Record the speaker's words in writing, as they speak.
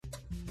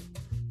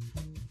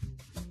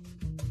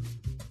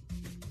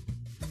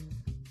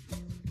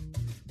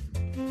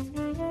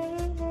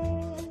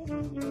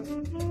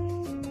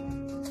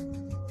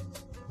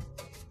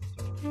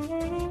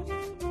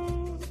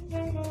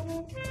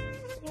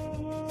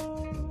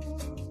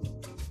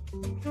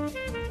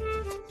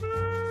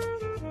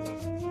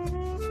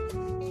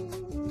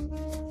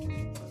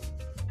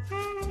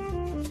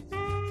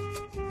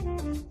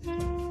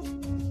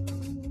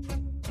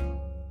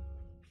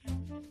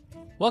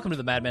Welcome to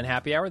the Mad Men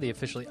Happy Hour, the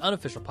officially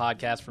unofficial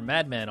podcast for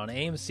Mad Men on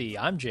AMC.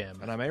 I'm Jim.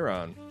 And I'm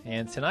Aaron.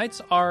 And tonight's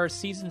our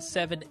Season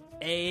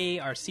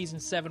 7A, our Season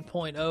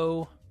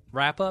 7.0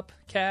 wrap-up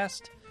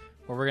cast,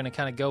 where we're going to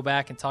kind of go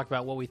back and talk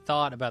about what we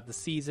thought about the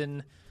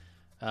season,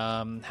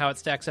 how it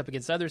stacks up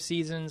against other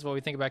seasons, what we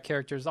think about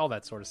characters, all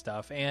that sort of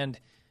stuff, and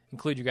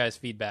include your guys'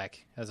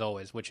 feedback, as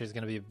always, which is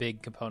going to be a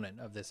big component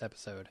of this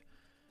episode.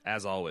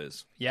 As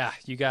always. Yeah,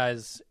 you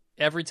guys,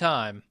 every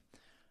time,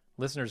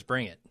 listeners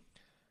bring it.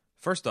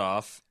 First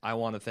off, I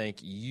want to thank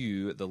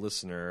you, the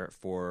listener,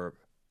 for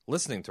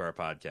listening to our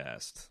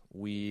podcast.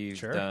 We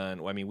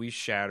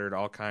shattered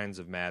all kinds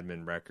of Mad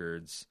Men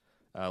records.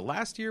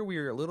 Last year, we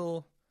were a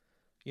little,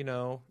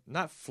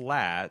 not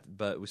flat,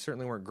 but we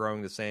certainly weren't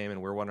growing the same,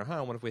 and we were wondering,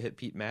 what if we hit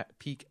peak Mad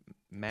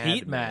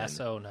Men? Mass,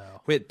 oh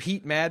no. We hit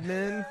Pete Mad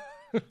Men?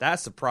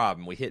 That's the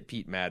problem. We hit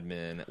Pete Mad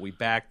Men. We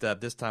backed up.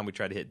 This time we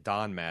tried to hit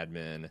Don Mad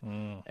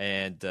Men.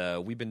 And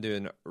we've been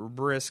doing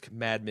brisk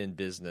Mad Men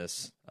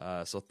business.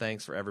 So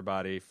thanks for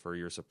everybody for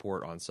your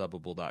support on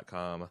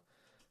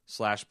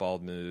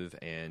Subbable.com/baldmove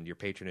and your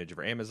patronage of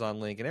our Amazon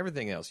link and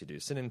everything else you do.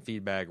 Send in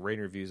feedback, rate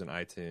reviews on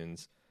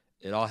iTunes.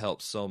 It all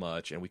helps so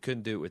much, and we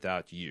couldn't do it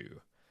without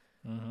you.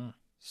 Mm-hmm.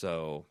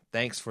 So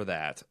thanks for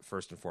that,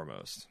 first and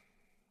foremost.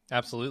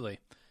 Absolutely.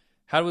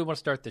 How do we want to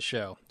start the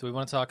show? Do we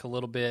want to talk a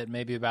little bit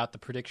maybe about the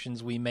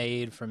predictions we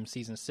made from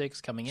Season 6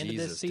 coming into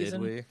this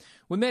season? Did we?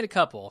 We made a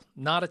couple,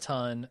 not a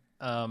ton.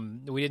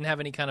 We didn't have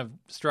any kind of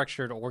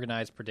structured,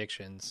 organized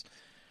predictions,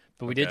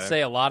 but we did say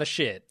a lot of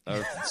shit.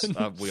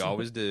 We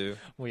always do.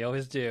 We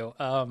always do.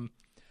 So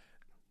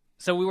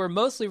we were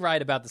mostly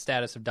right about the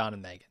status of Don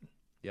and Megan.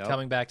 Yep.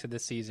 Coming back to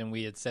this season,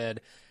 we had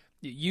said,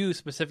 you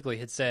specifically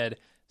had said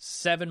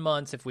 7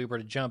 months if we were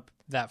to jump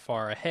that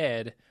far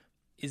ahead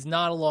is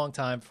not a long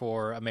time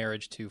for a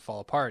marriage to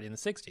fall apart in the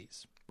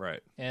 60s.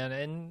 Right.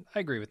 And I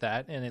agree with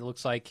that. And it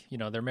looks like,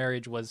 their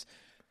marriage was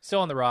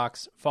still on the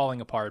rocks,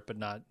 falling apart, but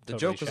not The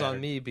totally joke was shattered.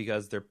 on me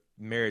because their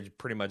marriage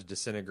pretty much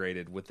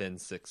disintegrated within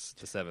 6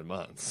 to 7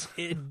 months.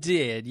 It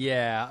did,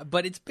 yeah.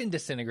 But it's been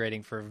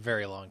disintegrating for a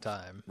very long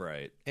time.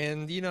 Right.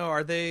 And,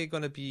 are they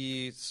going to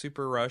be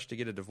super rushed to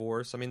get a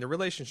divorce? I mean, the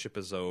relationship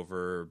is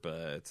over,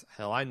 but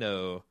hell, I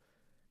know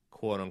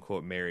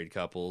quote-unquote married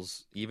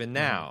couples, even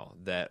now,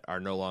 that are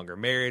no longer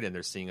married and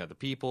they're seeing other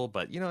people.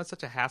 But, it's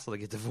such a hassle to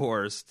get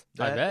divorced.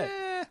 I bet.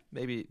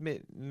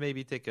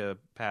 Maybe take a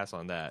pass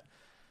on that.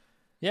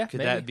 Yeah,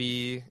 Could that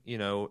be,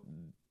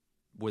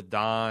 with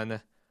Don?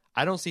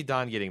 I don't see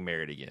Don getting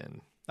married again.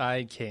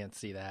 I can't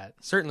see that.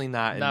 Certainly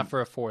not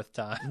for a fourth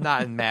time.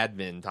 Not in Mad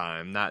Men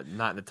time. Not in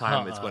the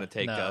time it's going to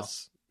take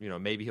us.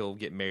 Maybe he'll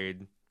get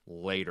married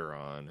later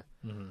on.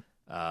 Mm-hmm.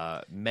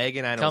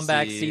 Megan, I don't come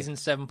back season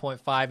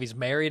 7.5. He's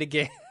married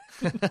again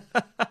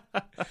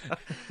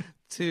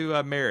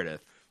to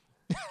Meredith.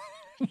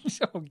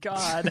 Oh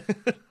God.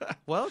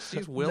 Well,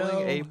 she's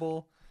willing,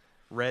 able,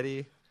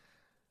 ready.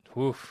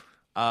 Woof.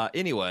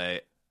 Anyway,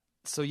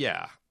 so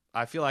yeah,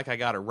 I feel like I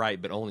got it right,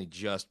 but only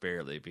just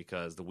barely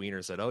because the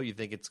wiener said, "Oh, you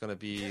think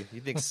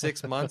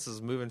 6 months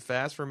is moving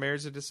fast for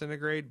marriage to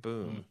disintegrate?"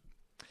 Boom.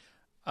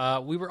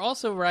 We were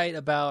also right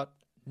about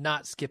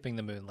not skipping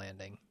the moon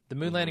landing. The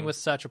moon landing was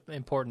such an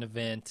important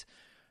event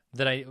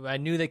that I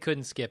knew they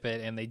couldn't skip it,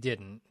 and they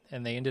didn't.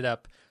 And they ended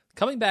up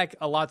coming back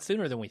a lot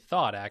sooner than we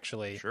thought,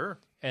 actually. Sure.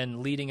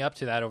 And leading up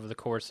to that over the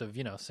course of,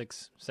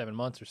 6-7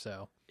 months or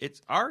so.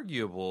 It's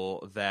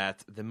arguable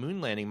that the moon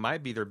landing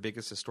might be their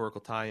biggest historical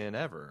tie-in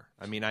ever.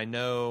 I mean, I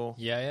know...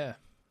 Yeah.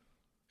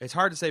 It's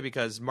hard to say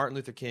because Martin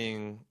Luther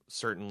King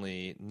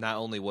certainly, not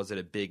only was it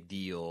a big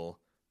deal,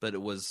 but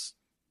it was...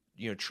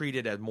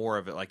 treated as more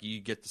of it, like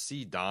you get to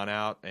see Don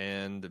out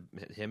and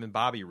him and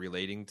Bobby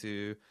relating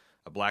to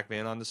a black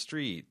man on the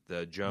street,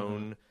 the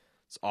Joan's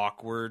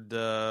awkward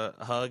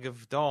hug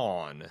of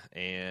Dawn,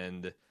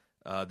 and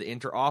the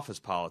inter-office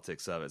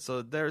politics of it.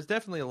 So there's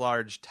definitely a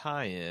large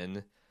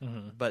tie-in,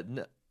 but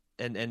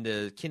and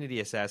the Kennedy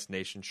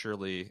assassination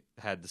surely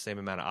had the same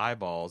amount of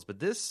eyeballs, but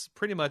this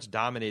pretty much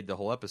dominated the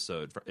whole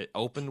episode. It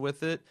opened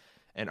with it,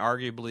 and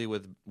arguably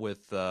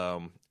with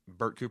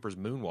Burt Cooper's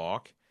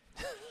moonwalk.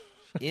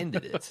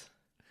 Ended it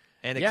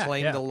and it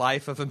claimed the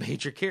life of a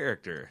major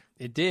character.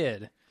 It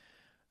did.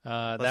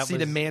 Let's see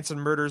the Manson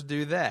murders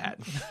do that.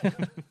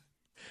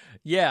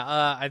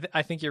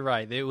 I think you're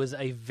right. It was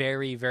a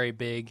very, very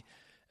big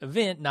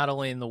event, not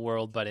only in the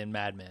world, but in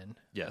Mad Men.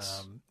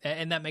 Yes.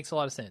 And that makes a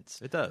lot of sense.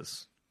 It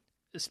does.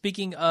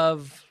 Speaking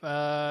of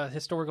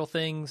historical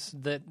things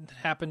that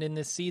happened in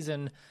this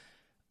season,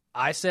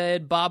 I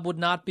said Bob would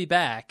not be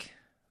back.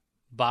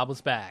 Bob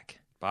was back.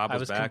 Bob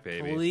was back, baby.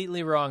 I was was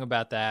completely wrong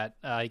about that.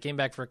 He came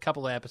back for a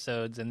couple of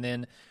episodes, and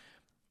then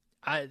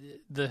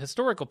the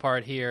historical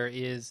part here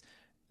is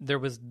there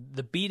was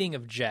the beating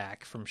of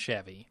Jack from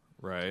Chevy.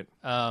 Right.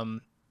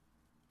 And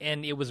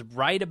it was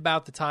right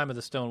about the time of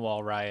the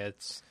Stonewall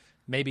riots,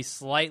 maybe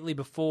slightly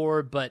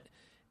before, but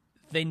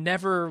they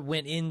never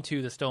went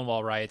into the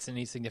Stonewall riots in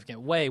any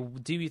significant way.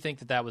 Do you think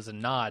that that was a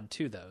nod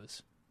to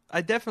those?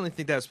 I definitely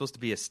think that was supposed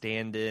to be a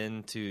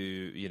stand-in to,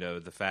 you know,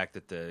 the fact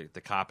that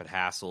the cop had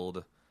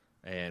hassled,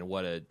 and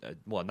what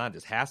well, not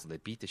just hassled, they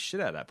beat the shit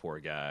out of that poor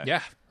guy.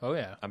 Yeah. Oh,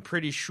 yeah. I'm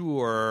pretty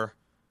sure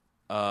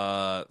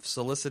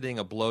soliciting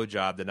a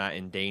blowjob did not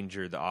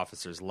endanger the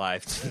officer's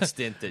life to the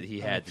extent that he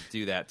had to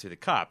do that to the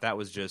cop. That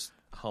was just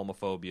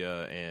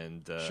homophobia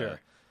and, Sure.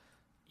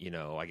 you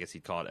know, I guess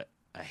he'd call it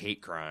a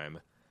hate crime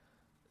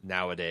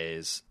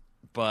nowadays.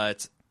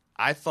 But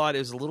I thought it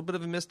was a little bit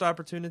of a missed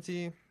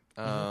opportunity.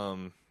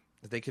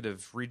 They could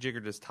have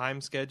rejiggered his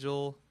time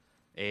schedule.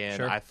 And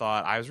Sure. I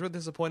thought I was really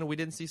disappointed we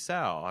didn't see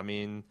Sal. I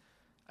mean,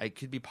 it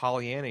could be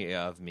Pollyanna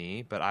of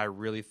me, but I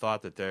really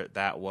thought that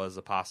that was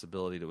a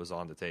possibility that was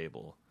on the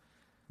table.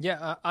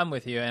 Yeah, I'm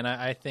with you, and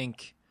I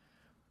think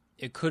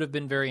it could have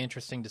been very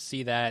interesting to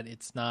see that.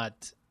 It's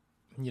not,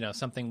 you know,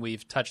 something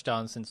we've touched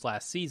on since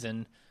last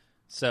season.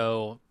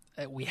 So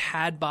we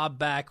had Bob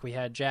back, we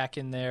had Jack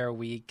in there,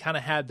 we kind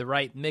of had the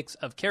right mix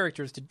of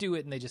characters to do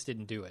it, and they just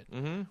didn't do it.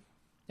 Mm-hmm.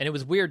 And it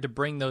was weird to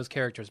bring those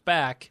characters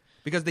back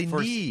Because they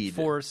need...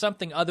 for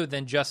something other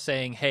than just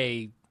saying,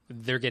 hey,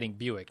 they're getting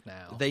Buick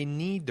now. They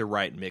need the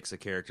right mix of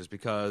characters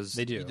because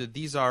They do.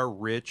 These are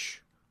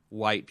rich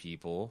white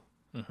people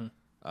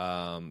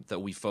that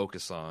we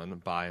focus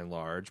on, by and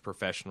large,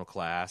 professional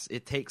class.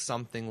 It takes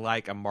something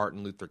like a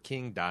Martin Luther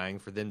King dying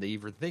for them to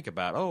even think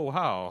about, oh,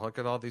 wow, look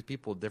at all these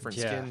people with different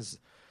skins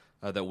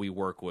that we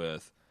work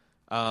with.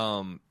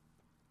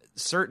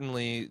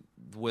 Certainly,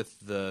 with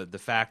the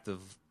fact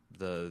of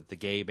the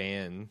gay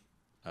ban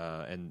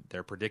and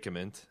their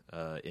predicament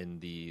in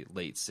the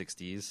late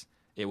 60s,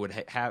 it would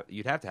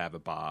you'd have to have a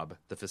Bob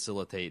to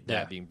facilitate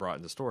that being brought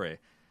in the story.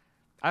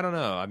 I don't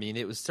know. I mean,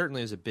 it was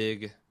a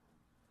big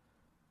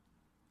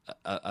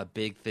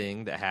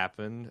thing that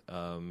happened,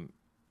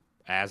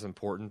 as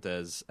important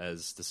as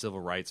the civil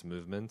rights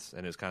movement,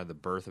 and it was kind of the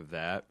birth of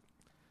that.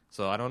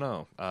 So I don't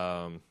know.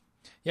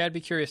 Yeah, I'd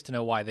be curious to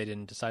know why they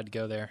didn't decide to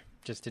go there.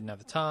 Just didn't have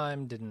the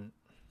time. Didn't.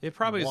 It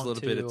probably was a want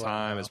little bit to, of I don't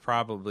time. know. It's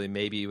probably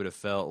maybe it would have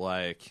felt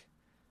like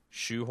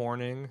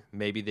shoehorning.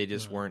 Maybe they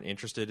just weren't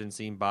interested in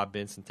seeing Bob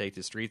Benson take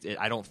the streets.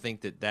 I don't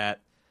think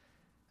that.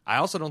 I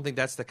also don't think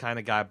that's the kind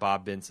of guy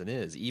Bob Benson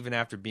is. Even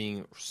after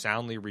being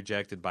soundly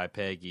rejected by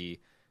by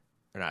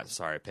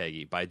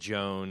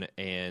Joan,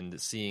 and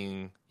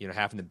seeing, you know,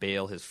 having to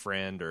bail his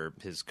friend or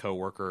his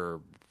coworker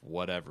or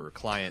whatever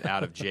client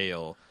out of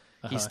jail,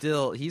 he's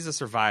a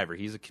survivor.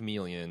 He's a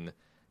chameleon.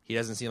 He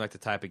doesn't seem like the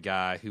type of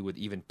guy who would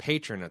even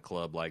patron a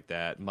club like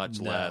that, much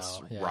less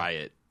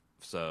riot.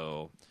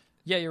 So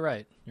Yeah, you're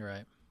right. You're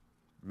right.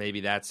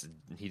 maybe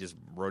he just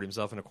wrote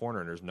himself in a corner,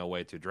 and there's no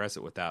way to address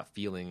it without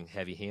feeling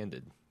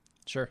heavy-handed.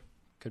 Sure.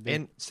 Could be.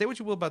 And say what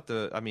you will about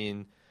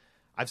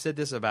I've said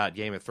this about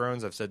Game of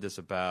Thrones. I've said this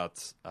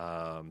about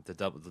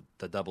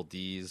the Double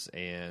D's,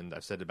 and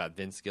I've said it about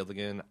Vince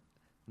Gilligan.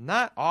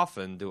 Not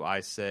often do I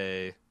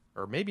say,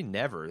 or maybe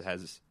never,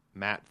 has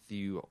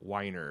Matthew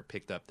Weiner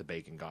picked up the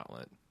Bacon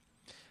Gauntlet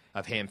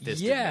of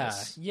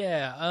ham-fistedness.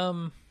 Yeah.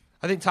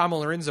 I think Tom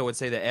Lorenzo would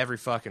say that every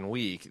fucking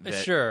week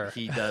that Sure.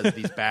 he does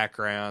these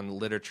background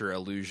literature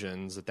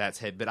allusions. That's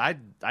heavy, but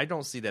I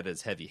don't see that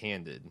as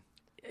heavy-handed.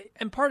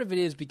 And part of it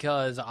is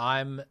because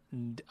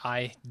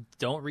I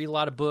don't read a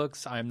lot of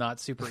books. I'm not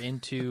super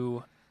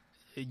into,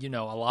 you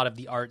know, a lot of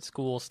the art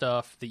school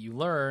stuff that you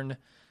learn.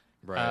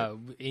 Right.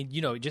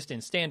 You know, just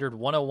in standard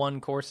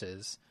 101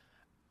 courses.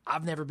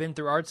 I've never been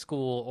through art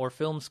school or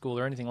film school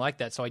or anything like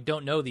that, so I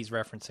don't know these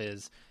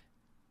references.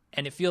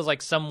 And it feels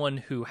like someone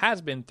who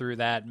has been through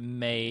that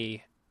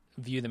may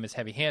view them as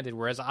heavy-handed,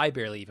 whereas I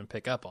barely even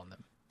pick up on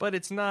them. But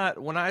it's not,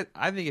 when I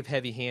think of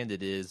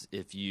heavy-handed is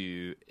if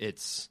you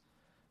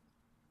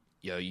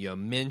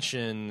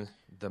mention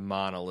the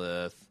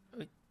monolith,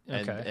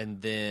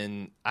 and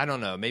then I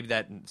don't know, maybe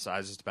so I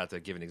was just about to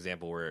give an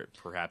example where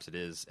perhaps it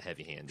is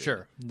heavy-handed.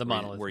 Sure, the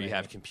monolith, where you maybe.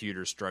 have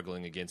computers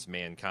struggling against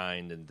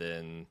mankind, and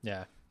then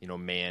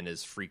man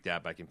is freaked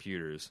out by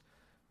computers.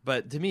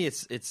 But to me,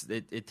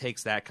 it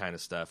takes that kind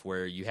of stuff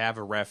where you have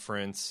a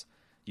reference,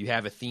 you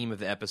have a theme of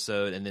the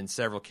episode, and then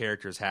several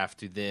characters have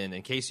to then,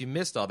 in case you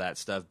missed all that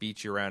stuff,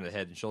 beat you around the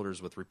head and shoulders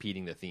with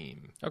repeating the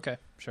theme. Okay,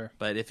 sure.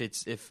 But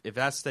if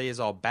that stays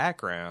all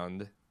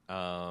background,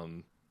 I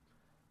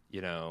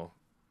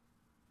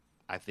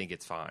think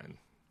it's fine.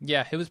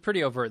 Yeah, it was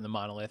pretty overt in the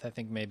monolith. I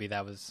think maybe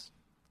that was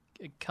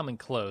coming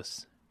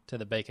close to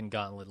the Bacon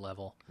Gauntlet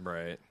level.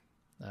 Right.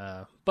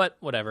 But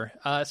whatever.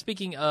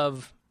 Speaking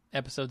of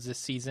episodes this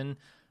season,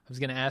 I was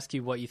going to ask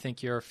you what you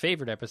think your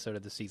favorite episode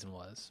of the season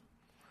was.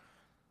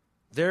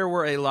 There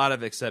were a lot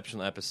of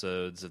exceptional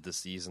episodes of the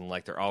season,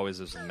 like there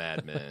always is in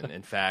Mad Men.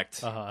 In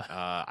fact,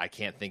 I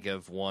can't think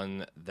of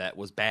one that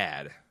was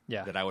bad.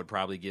 Yeah. That I would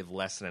probably give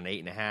less than an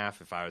 8.5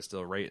 if I was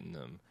still rating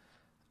them.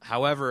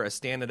 However, a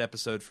standout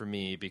episode for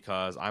me,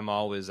 because I'm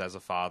always, as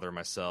a father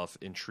myself,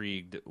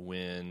 intrigued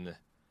when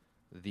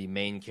the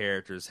main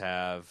characters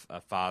have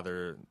a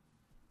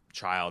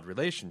father-child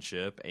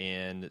relationship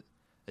and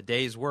a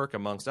day's work,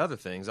 amongst other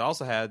things. I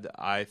also had,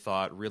 I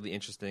thought, really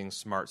interesting,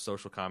 smart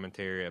social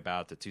commentary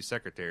about the two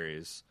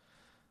secretaries,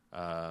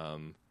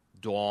 Dawn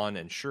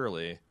and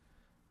Shirley,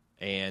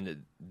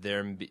 and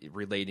them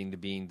relating to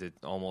being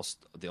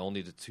almost the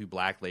only the two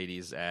black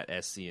ladies at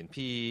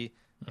SC&P,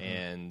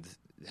 and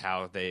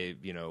how they,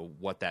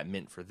 what that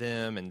meant for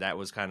them. And that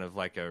was kind of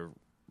like a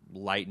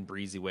light and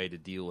breezy way to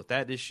deal with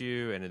that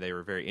issue. And they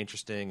were very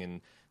interesting.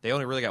 And they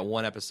only really got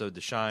one episode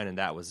to shine, and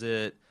that was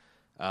it.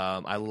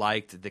 I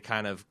liked the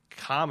kind of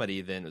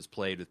comedy then was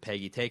played with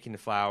Peggy taking the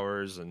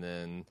flowers and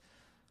then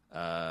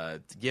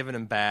giving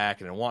them back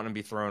and then wanting them to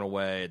be thrown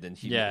away. And then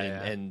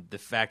and the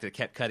fact that it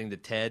kept cutting to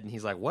Ted, and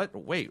he's like, "What?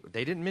 Wait,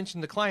 they didn't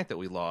mention the client that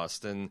we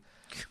lost." And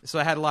so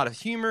I had a lot of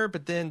humor,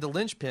 but then the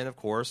linchpin, of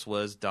course,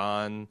 was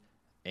Don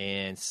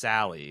and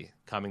Sally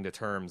coming to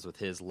terms with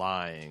his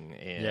lying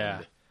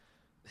and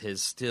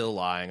his still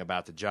lying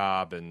about the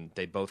job, and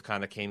they both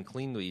kind of came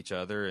clean to each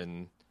other,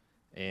 and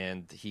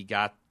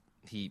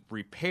he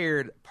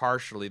repaired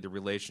partially the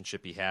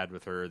relationship he had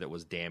with her that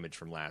was damaged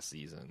from last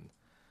season.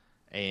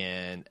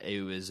 And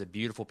it was a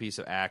beautiful piece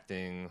of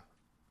acting,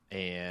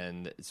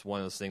 and it's one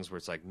of those things where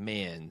it's like,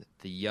 man,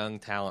 the young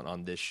talent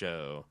on this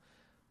show,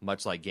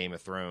 much like Game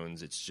of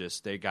Thrones, it's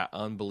just they got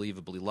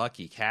unbelievably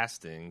lucky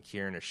casting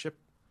Kierna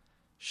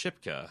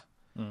Shipka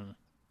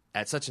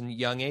at such a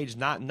young age,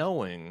 not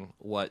knowing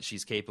what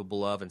she's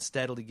capable of, and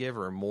steadily give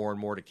her more and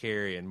more to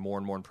carry and more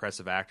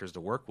impressive actors to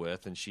work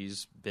with, and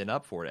she's been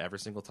up for it every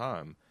single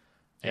time.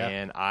 Yeah.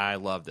 And I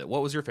loved it.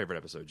 What was your favorite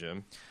episode,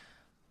 Jim?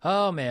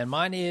 Oh, man,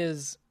 mine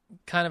is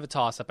kind of a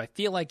toss-up. I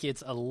feel like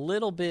it's a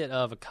little bit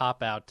of a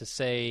cop-out to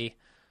say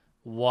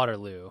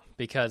Waterloo,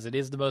 because it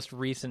is the most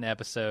recent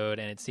episode,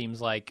 and it seems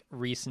like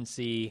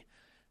recency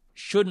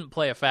shouldn't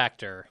play a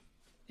factor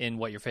in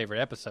what your favorite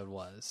episode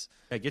was.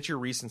 Hey, get your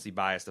recency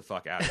bias the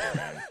fuck out of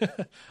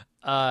here,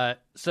 man.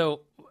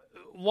 So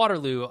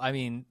Waterloo, I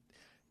mean,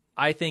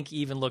 I think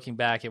even looking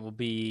back, it will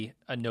be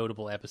a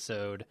notable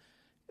episode.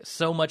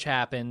 So much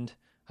happened.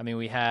 I mean,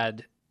 we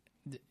had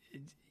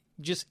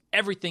just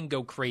everything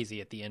go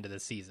crazy at the end of the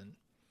season.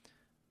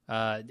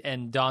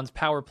 And Don's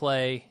power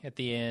play at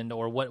the end,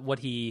 or what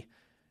he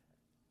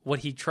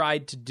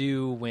tried to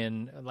do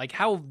when, like,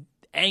 how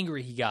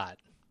angry he got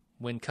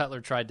when Cutler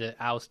tried to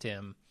oust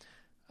him,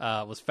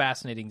 was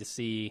fascinating to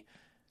see.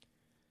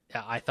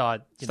 I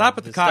thought, stop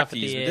with the cock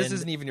tease. This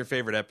isn't even your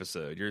favorite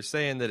episode. You're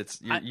saying that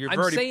it's.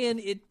 I'm saying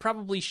it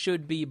probably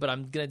should be, but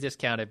I'm going to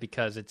discount it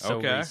because it's so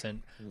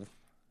recent.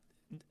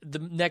 The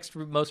next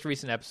most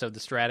recent episode, The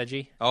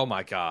Strategy. Oh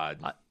my God!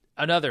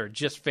 Another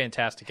just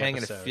fantastic hanging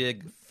episode. A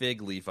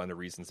fig leaf on the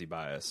recency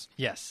bias.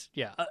 Yes,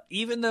 yeah.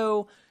 Even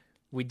though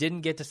we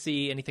didn't get to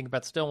see anything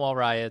about Stonewall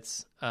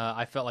riots,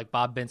 I felt like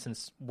Bob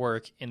Benson's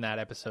work in that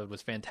episode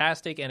was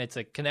fantastic, and it's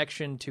a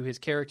connection to his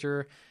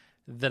character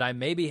that I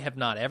maybe have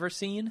not ever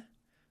seen.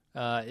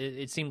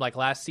 It seemed like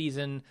last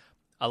season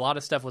a lot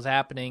of stuff was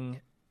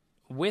happening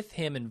with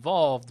him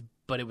involved,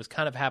 but it was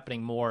kind of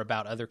happening more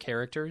about other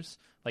characters,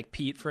 like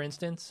Pete, for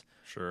instance.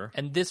 Sure.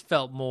 And this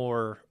felt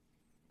more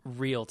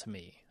real to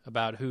me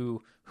about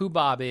who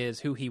Bob is,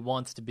 who he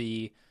wants to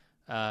be,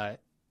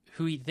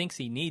 who he thinks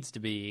he needs to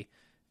be,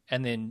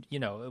 and then,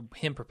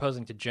 him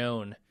proposing to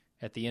Joan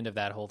at the end of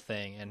that whole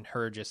thing, and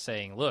her just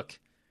saying, "Look,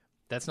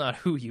 that's not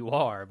who you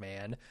are,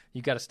 man.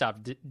 You got to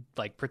stop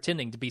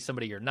pretending to be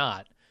somebody you're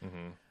not."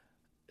 Mm-hmm.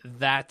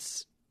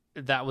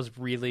 That was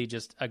really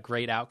just a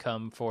great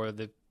outcome for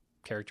the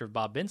character of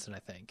Bob Benson, I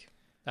think.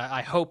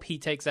 I hope he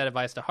takes that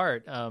advice to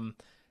heart.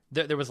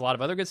 There was a lot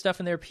of other good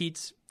stuff in there.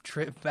 Pete's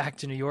trip back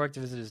to New York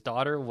to visit his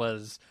daughter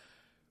was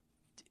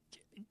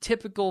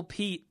typical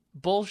Pete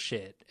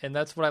bullshit, and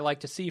that's what I like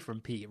to see from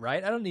Pete,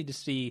 right? I don't need to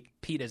see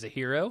Pete as a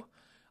hero.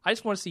 I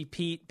just want to see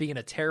Pete being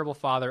a terrible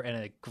father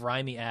and a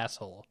grimy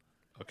asshole.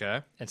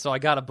 Okay. And so I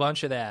got a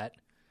bunch of that.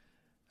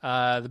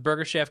 The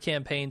Burger Chef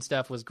campaign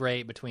stuff was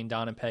great between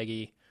Don and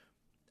Peggy.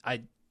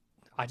 I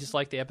just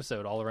like the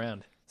episode all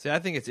around. See, I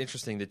think it's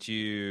interesting that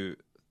you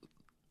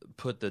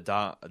put the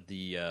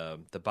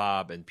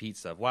Bob and Pete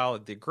stuff, while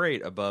they're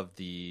great, above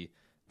the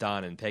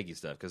Don and Peggy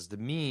stuff, because to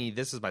me,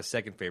 this is my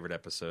second favorite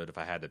episode if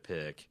I had to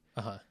pick,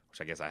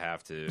 which I guess I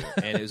have to,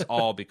 and it was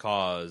all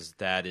because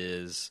that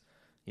is,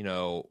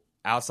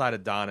 outside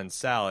of Don and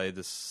Sally,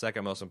 the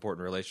second most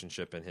important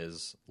relationship in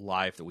his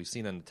life that we've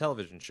seen on the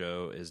television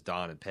show is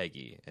Don and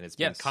Peggy, and it's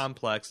been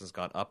complex and it's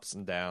gone ups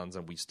and downs,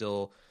 and we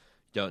still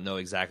don't know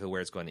exactly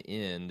where it's going to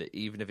end,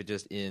 even if it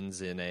just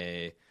ends in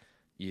a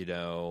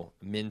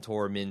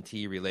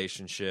mentor-mentee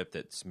relationship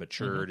that's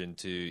matured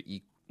into,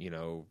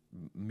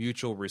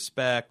 mutual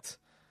respect.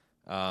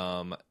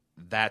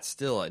 That's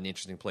still an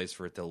interesting place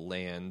for it to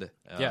land.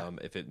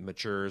 If it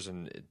matures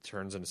and it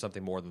turns into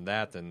something more than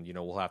that, then,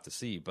 we'll have to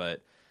see.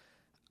 But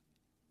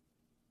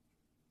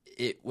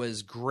it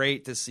was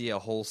great to see a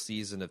whole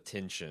season of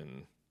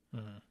tension.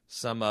 Mm-hmm.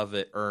 Some of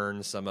it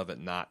earned, some of it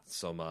not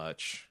so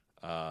much,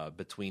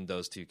 between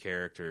those two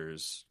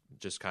characters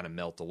just kind of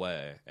melt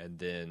away. And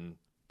then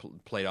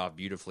played off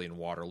beautifully in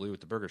Waterloo with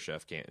the Burger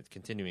Chef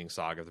continuing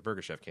saga of the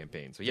Burger Chef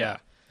campaign. So yeah,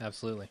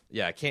 absolutely.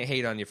 Yeah, I can't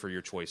hate on you for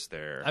your choice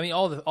there. I mean,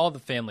 all the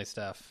family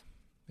stuff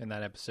in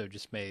that episode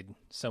just made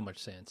so much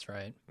sense,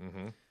 right?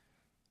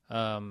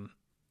 Mm-hmm.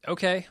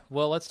 Okay,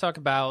 well, let's talk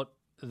about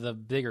the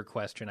bigger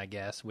question, I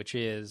guess, which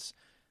is,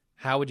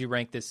 how would you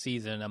rank this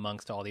season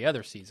amongst all the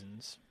other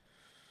seasons?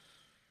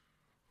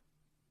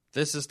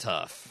 This is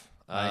tough.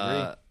 I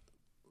agree.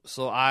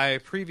 So I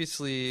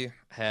previously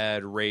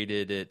had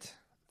rated it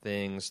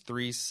things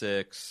 3,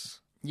 6.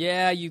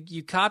 Yeah,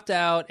 you copped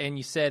out and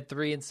you said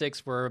 3 and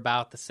 6 were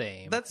about the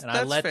same. That's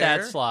I let fair,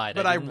 that slide.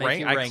 But I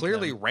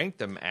clearly them. ranked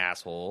them,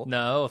 asshole.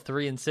 No,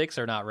 3 and 6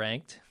 are not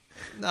ranked.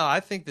 No, I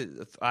think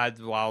that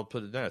I'll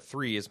put it down.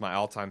 3 is my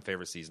all-time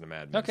favorite season of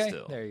Mad Men. Okay,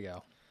 still. there you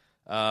go.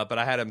 But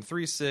I had them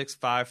 3, 6,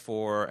 5,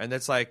 4, and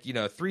that's like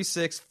 3,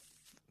 6.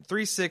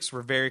 3, 6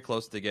 were very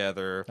close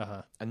together.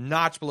 A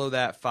notch below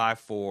that, 5,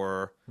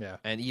 4,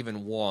 and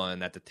even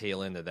 1 at the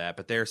tail end of that.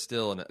 But they're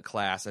still in a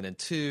class. And then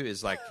 2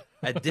 is like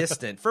a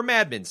distant for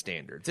Mad Men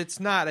standards. It's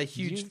not a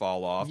huge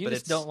fall off. You but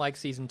just don't like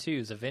season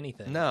 2s of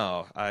anything.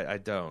 No, I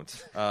don't.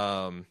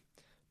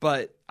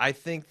 But I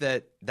think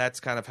that's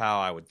kind of how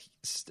I would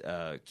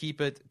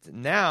keep it.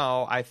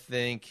 Now I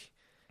think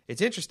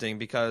it's interesting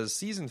because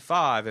season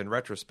 5, in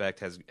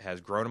retrospect,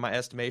 has grown in my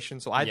estimation.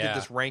 So I did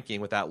this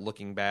ranking without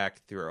looking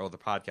back through the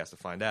podcast to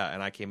find out,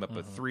 and I came up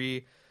with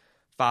 3,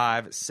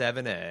 5,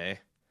 7A,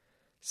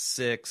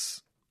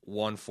 6,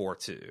 1, 4,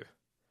 2.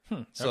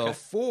 So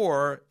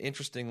 4,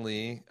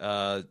 interestingly,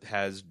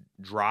 has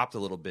dropped a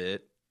little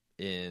bit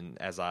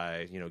as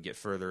I get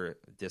further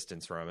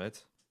distance from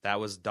it. That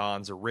was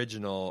Don's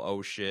original.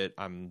 Oh shit!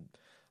 I'm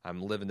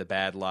living the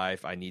bad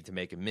life. I need to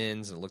make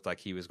amends. And it looked like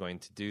he was going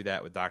to do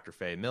that with Dr.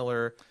 Faye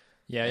Miller.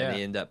 And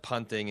he ended up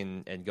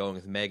punting and going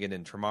with Megan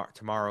and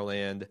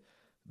Tomorrowland.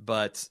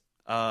 But,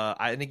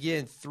 and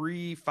again,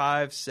 3,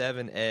 5,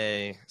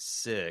 7A,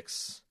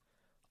 6,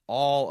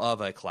 all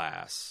of a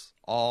class.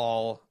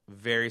 All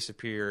very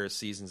superior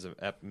seasons of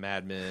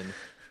Mad Men.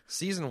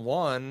 Season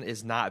 1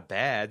 is not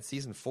bad.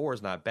 Season 4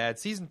 is not bad.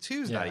 Season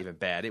 2 is not even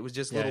bad. It was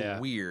just a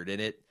little weird.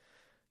 And it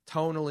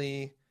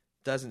tonally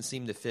doesn't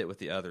seem to fit with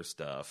the other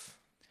stuff.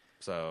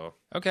 So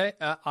okay,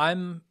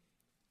 I'm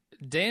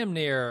damn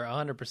near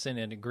 100%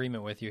 in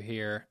agreement with you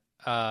here.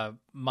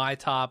 My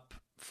top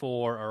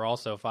 4 are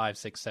also 5,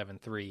 6, 7,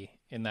 3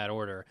 in that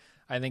order.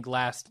 I think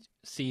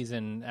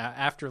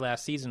after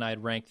last season, I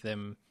had ranked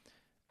them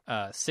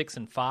 6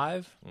 and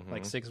 5.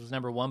 Like 6 was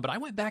number 1. But I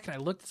went back and I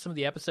looked at some of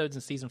the episodes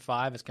in season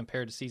 5 as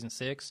compared to season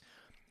 6.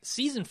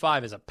 Season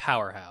 5 is a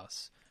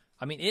powerhouse.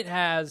 I mean, it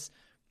has.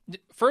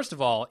 First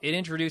of all, it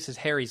introduces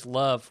Harry's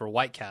love for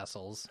White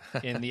Castles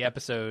in the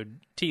episode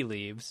Tea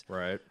Leaves,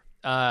 right?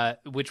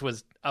 Which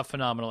was a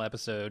phenomenal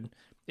episode.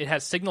 It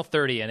has Signal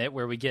 30 in it,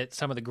 where we get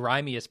some of the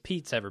grimiest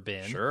Pete's ever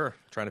been. Sure,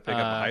 trying to pick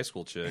up a high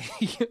school chick.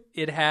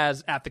 It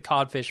has At the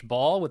Codfish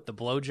Ball with the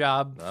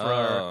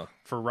blowjob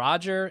for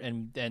Roger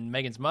and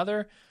Megan's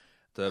mother.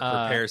 To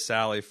prepare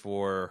Sally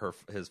for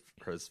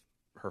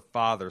her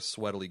father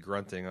sweatily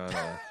grunting on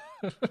a...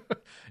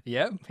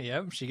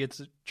 Yep. She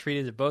gets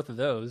treated to both of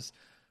those.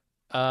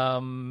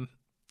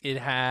 It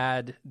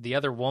had The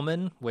Other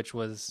Woman, which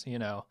was,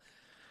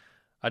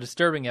 a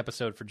disturbing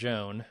episode for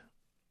Joan.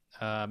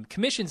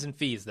 Commissions and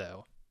Fees,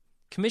 though.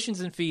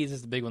 Commissions and Fees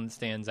is the big one that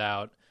stands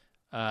out.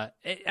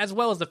 As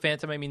well as The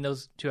Phantom. I mean,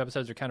 those 2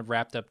 episodes are kind of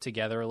wrapped up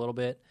together a little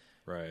bit.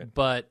 Right.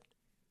 But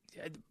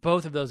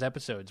both of those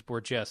episodes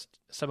were just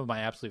some of my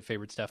absolute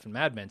favorite stuff in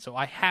Mad Men. So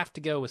I have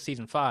to go with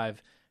season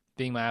 5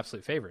 being my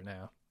absolute favorite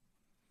now.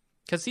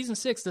 Because season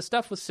 6, the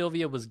stuff with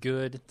Sylvia was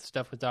good. The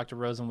stuff with Dr.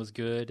 Rosen was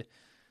good.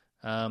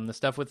 The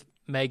stuff with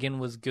Megan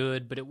was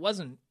good, but it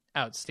wasn't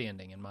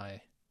outstanding in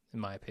my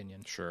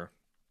opinion. Sure.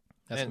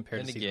 As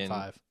compared to season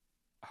 5.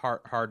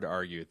 Hard to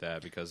argue with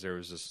that because there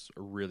was just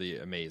really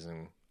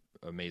amazing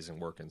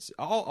work in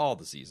all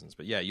the seasons.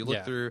 But yeah, you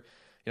look through,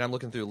 I'm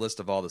looking through a list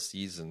of all the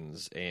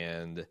seasons,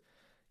 and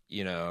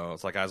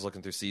it's like I was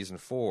looking through season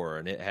 4,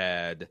 and it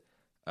had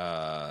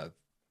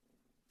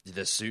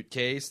the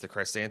suitcase, the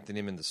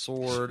chrysanthemum and the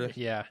sword.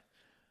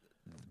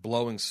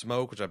 Blowing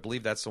Smoke, which I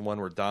believe that's the one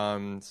where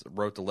Don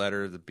wrote the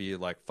letter to be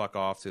like, fuck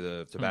off to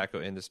the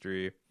tobacco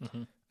industry.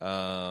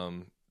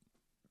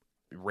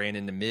 Ran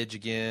into Midge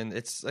again.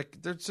 It's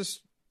like, there's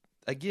just,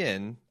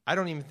 again, I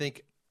don't even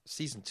think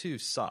season 2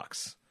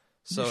 sucks.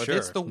 So if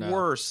it's the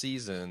worst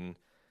season,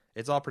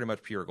 it's all pretty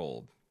much pure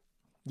gold.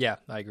 Yeah,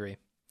 I agree.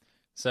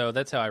 So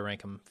that's how I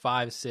rank them.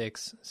 5,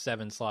 6,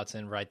 7 slots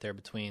in right there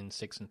between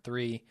 6 and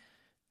 3.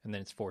 And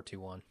then it's 4, 2,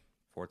 1.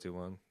 4, 2,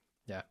 1.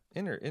 Yeah.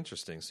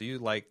 Interesting. So you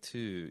like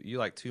 2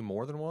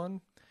 more than 1?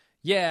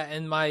 Yeah,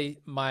 and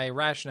my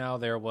rationale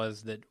there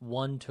was that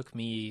 1 took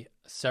me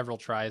several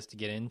tries to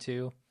get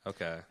into.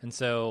 Okay. And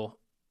so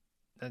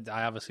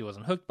I obviously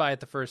wasn't hooked by it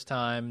the first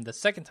time. The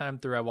second time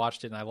through, I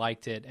watched it and I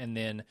liked it. And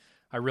then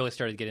I really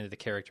started to get into the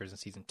characters in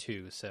season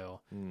 2. So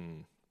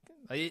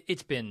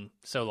it's been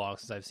so long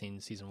since I've seen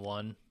season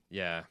 1.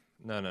 Yeah.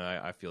 No,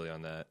 I feel you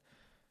on that.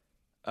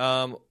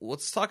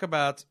 Let's talk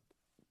about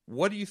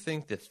what do you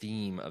think the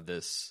theme of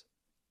this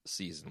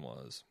season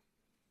was?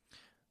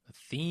 The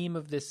theme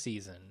of this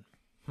season.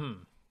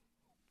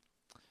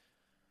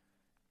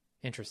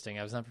 Interesting.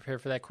 I was not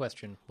prepared for that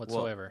question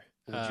whatsoever.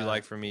 Would you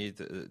like for me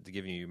to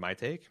give you my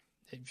take?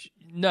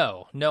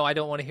 No, I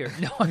don't want to hear it.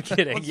 No, I'm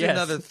kidding. Let's do yes.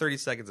 another 30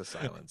 seconds of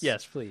silence.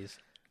 Yes, please.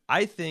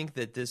 I think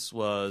that this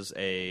was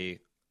a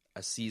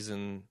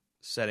season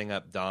setting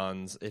up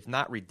Don's, if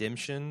not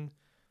redemption,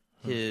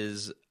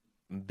 his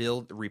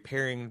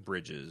repairing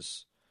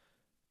bridges.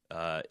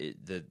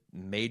 The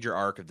major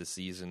arc of the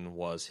season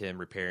was him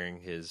repairing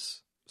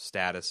his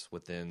status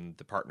within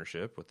the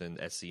partnership, within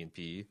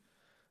SC&P.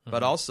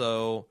 But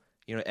also,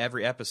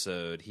 every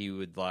episode he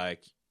would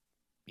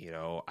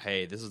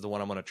hey, this is the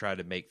one I'm going to try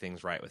to make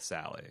things right with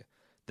Sally.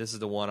 This is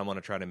the one I'm going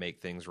to try to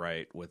make things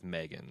right with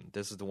Megan.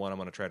 This is the one I'm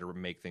going to try to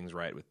make things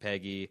right with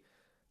Peggy.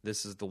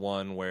 This is the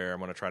one where I'm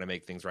going to try to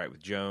make things right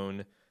with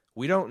Joan.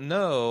 We don't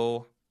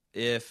know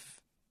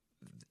if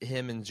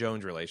him and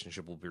Joan's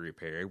relationship will be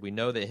repaired. We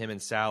know that him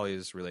and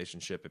Sally's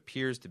relationship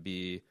appears to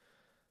be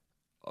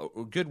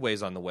a good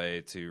ways on the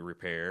way to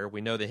repair.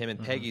 We know that him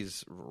and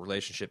Peggy's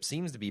relationship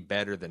seems to be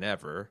better than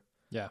ever.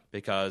 Yeah.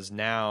 Because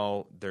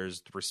now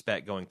there's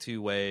respect going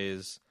two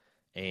ways,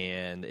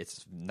 and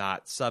it's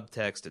not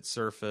subtext, it's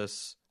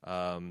surface.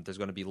 There's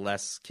going to be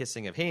less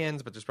kissing of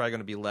hands, but there's probably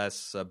going to be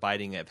less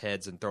biting of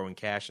heads and throwing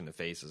cash in the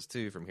faces,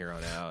 too, from here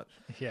on out.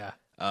 Yeah.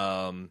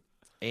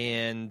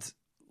 And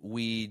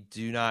we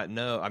do not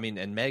know. I mean,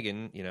 and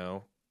Megan,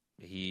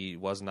 he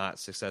was not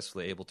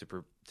successfully able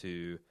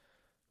to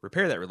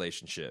repair that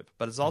relationship,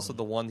 but it's also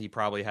the one he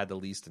probably had the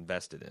least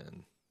invested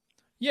in.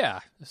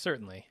 Yeah,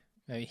 certainly.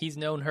 He's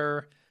known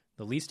her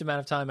the least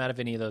amount of time out of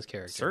any of those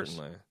characters.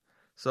 Certainly.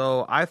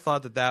 So I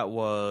thought that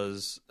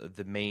was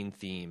the main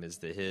theme, is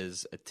that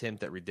his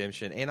attempt at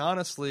redemption. And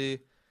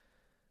honestly,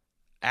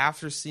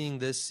 after seeing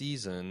this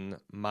season,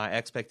 my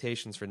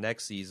expectations for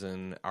next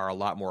season are a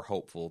lot more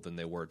hopeful than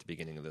they were at the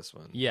beginning of this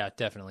one. Yeah,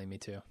 definitely. Me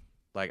too.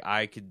 Like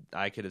I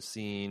could have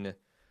seen,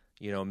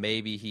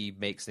 maybe he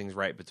makes things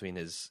right between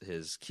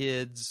his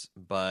kids,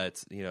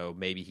 but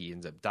maybe he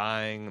ends up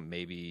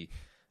dying.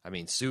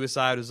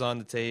 Suicide was on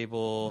the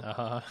table.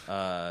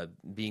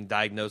 Being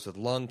diagnosed with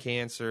lung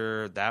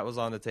cancer, that was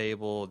on the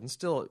table, and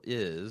still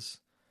is.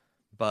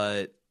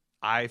 But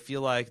I feel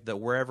like that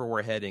wherever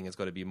we're heading is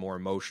going to be more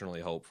emotionally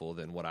hopeful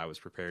than what I was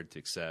prepared to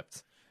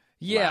accept.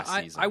 Yeah,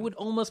 I would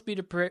almost be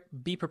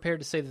prepared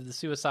to say that the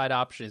suicide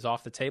option is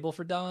off the table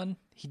for Don.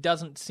 He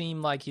doesn't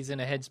seem like he's in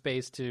a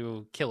headspace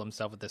to kill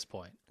himself at this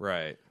point.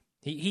 Right.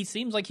 He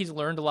seems like he's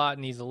learned a lot,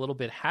 and he's a little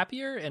bit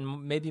happier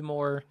and maybe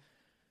more...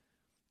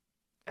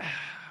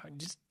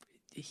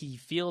 he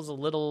feels a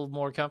little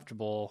more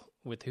comfortable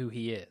with who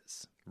he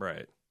is.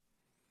 Right.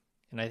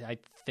 And I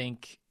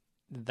think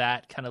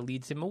that kind of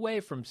leads him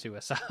away from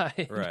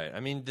suicide. Right. I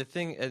mean, the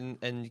thing,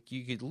 and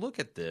you could look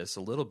at this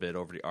a little bit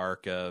over the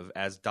arc of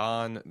as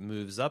Don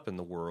moves up in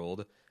the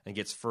world and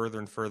gets further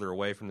and further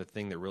away from the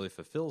thing that really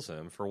fulfills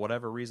him. For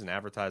whatever reason,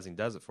 advertising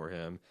does it for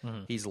him.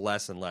 He's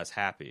less and less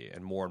happy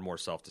and more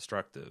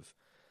self-destructive.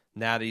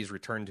 Now that he's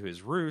returned to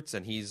his roots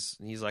and he's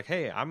like,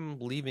 hey, I'm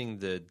leaving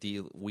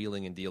the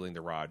wheeling and dealing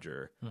to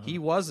Roger. He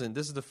wasn't.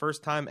 This is the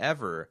first time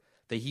ever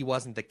that he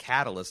wasn't the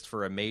catalyst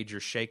for a major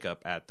shakeup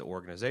at the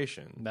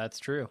organization. That's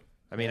true.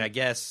 I mean, I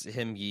guess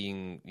him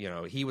being,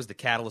 he was the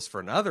catalyst for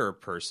another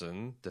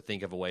person to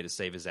think of a way to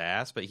save his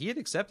ass, but he had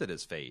accepted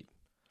his fate.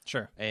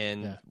 Sure.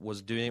 And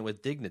was doing it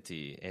with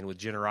dignity and with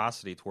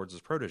generosity towards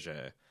his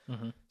protege.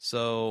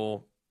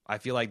 So I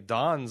feel like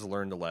Don's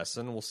learned a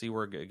lesson. We'll see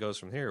where it goes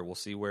from here. We'll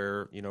see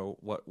where,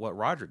 what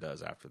Roger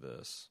does after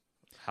this,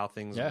 how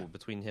things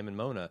between him and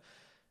Mona.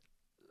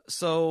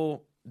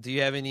 So do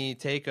you have any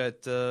take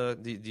at, do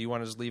you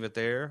want to just leave it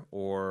there,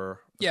 or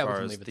as far we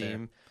can as leave it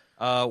theme?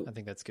 there. I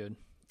think that's good.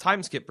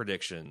 Time skip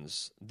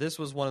predictions. This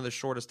was one of the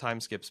shortest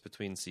time skips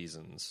between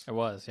seasons. It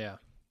was, yeah.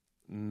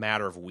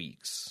 Matter of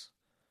weeks.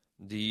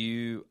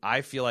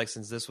 I feel like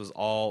since this was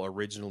all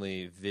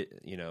originally,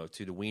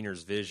 to the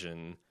Wiener's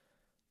vision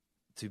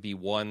to be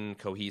one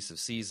cohesive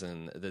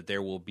season, that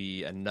there will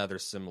be another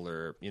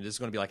similar, this is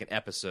going to be like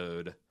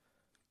an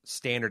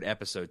standard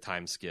episode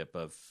time skip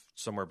of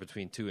somewhere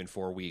between 2 and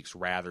 4 weeks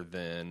rather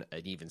than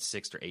an even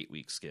 6 or 8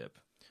 week skip.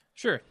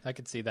 Sure, I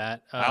could see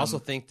that. I also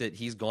think that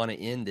he's going to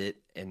end it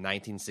in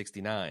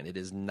 1969. It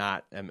is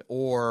not,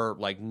 or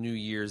like New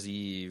Year's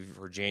Eve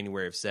or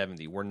January of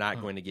 70. We're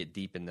not going to get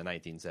deep into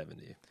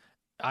 1970.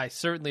 I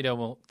certainly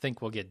don't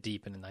think we'll get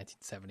deep into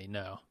 1970,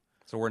 no.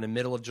 So we're in the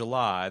middle of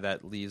July.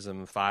 That leaves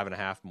them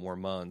 5.5 more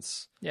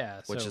months.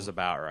 Yeah. Which is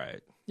about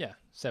right. Yeah,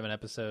 7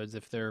 episodes.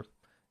 If they're,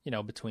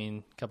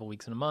 between a couple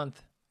weeks and a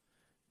month,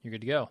 you're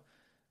good to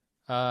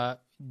go.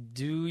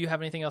 Do you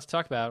have anything else to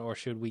talk about, or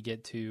should we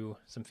get to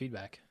some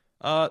feedback?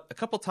 A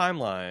couple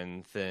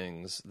timeline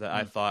things that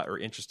I thought were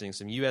interesting.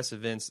 Some U.S.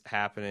 events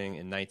happening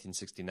in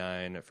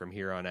 1969 from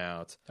here on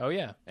out. Oh,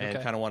 yeah. And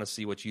kind of want to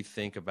see what you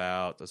think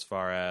about as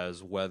far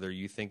as whether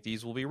you think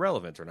these will be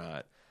relevant or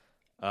not.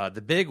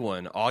 The big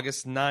one,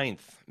 August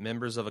 9th,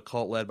 members of a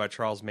cult led by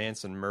Charles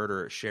Manson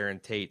murder Sharon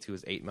Tate, who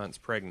was 8 months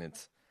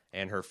pregnant.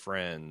 and her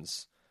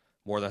friends.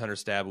 More than 100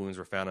 stab wounds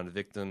were found on the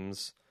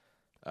victims.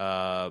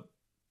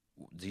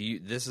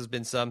 This has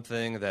been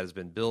something that has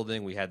been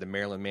building. We had the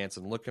Marilyn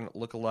Manson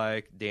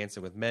look-alike,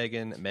 Dancing with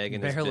Megan.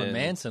 Marilyn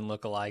Manson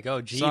look-alike.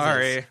 Oh, Jesus.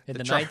 Sorry. In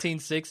the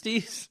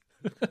 1960s?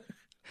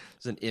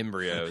 It's an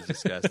embryo. It's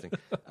disgusting.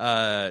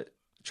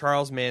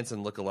 Charles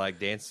Manson look-alike,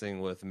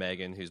 Dancing with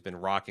Megan, who's been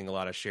rocking a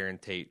lot of Sharon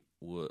Tate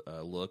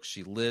looks.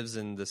 She lives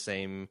in the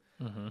same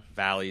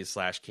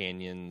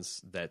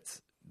valleys/canyons that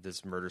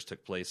this murders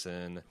took place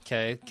in.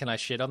 Okay, can I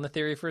shit on the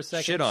theory for a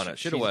second? Shit on it.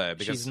 Shit away.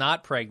 Because she's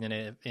not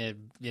pregnant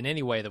in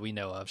any way that we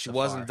know of. She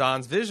wasn't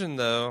Don's vision,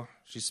 though.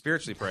 She's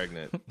spiritually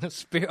pregnant.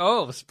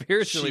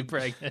 Spiritually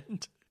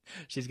pregnant.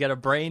 She's got a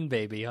brain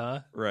baby,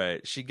 huh?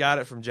 Right. She got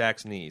it from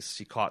Jack's niece.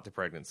 She caught the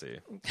pregnancy.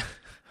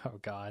 Oh,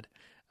 God.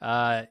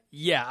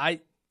 Yeah,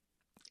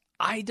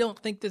 I don't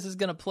think this is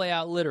going to play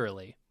out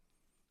literally.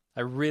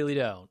 I really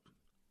don't.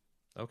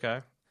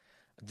 Okay.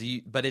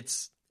 But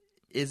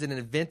is it an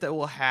event that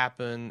will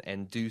happen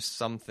and do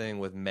something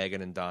with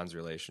Megan and Don's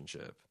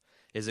relationship?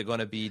 Is it going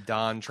to be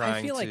Don trying to...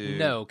 I feel like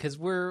no, because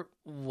we're,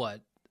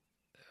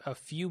 a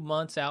few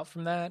months out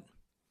from that?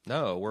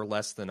 No, we're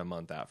less than a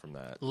month out from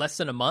that. Less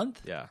than a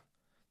month? Yeah.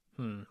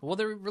 Well,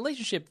 their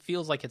relationship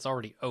feels like it's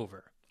already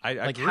over. I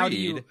like,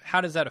 agreed.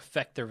 how does that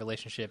affect their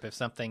relationship if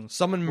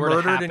someone were to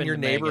murdered happen in your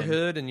to Megan?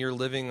 neighborhood and you're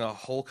living a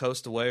whole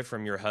coast away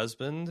from your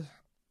husband?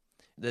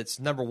 That's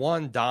number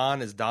one.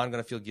 Is Don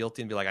going to feel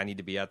guilty and be like, I need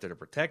to be out there to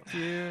protect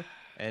you?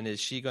 And is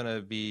she going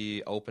to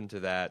be open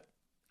to that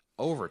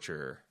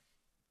overture?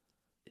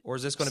 Or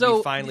is this going to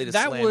be finally the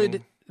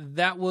slamming?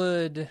 That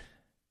would,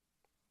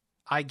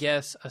 I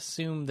guess,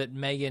 assume that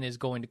Megan is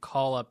going to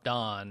call up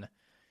Don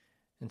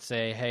and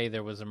say, hey,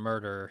 there was a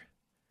murder.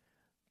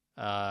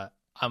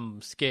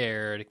 I'm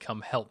scared.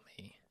 Come help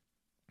me.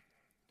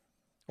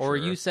 Or are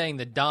you saying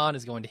that Don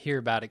is going to hear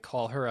about it,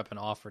 call her up, and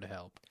offer to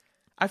help?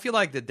 I feel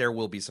like that there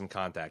will be some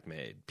contact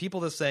made.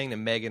 People that's saying that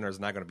Megan is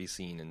not going to be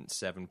seen in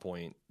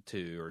 7.2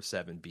 or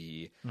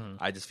 7B.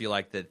 I just feel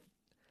like that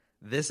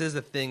this is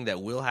a thing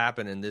that will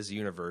happen in this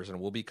universe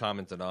and will be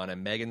commented on,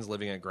 and Megan's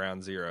living at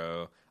ground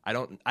zero. I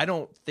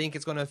don't think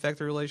it's going to affect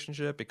the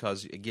relationship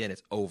because, again,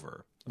 it's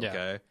over. Okay?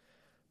 Yeah.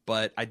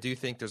 But I do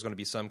think there's going to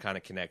be some kind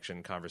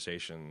of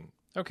conversation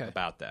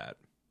about that.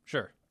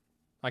 Sure.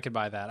 I could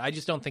buy that. I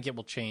just don't think it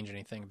will change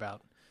anything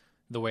about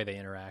the way they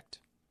interact.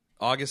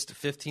 August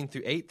 15th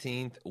through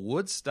 18th,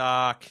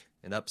 Woodstock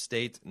in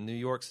upstate New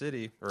York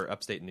City, or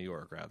upstate New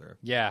York, rather.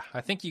 Yeah, I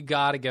think you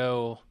got to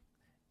go,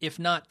 if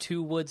not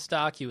to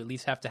Woodstock, you at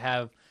least have to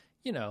have,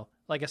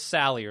 like a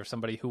Sally or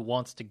somebody who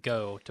wants to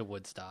go to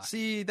Woodstock.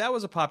 See, that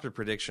was a popular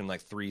prediction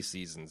like 3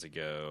 seasons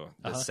ago,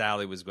 that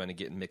Sally was going to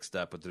get mixed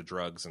up with the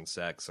drugs and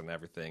sex and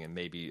everything and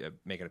maybe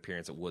make an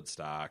appearance at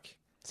Woodstock.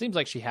 Seems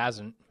like she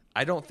hasn't.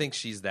 I don't think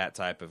she's that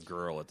type of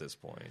girl at this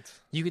point.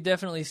 You could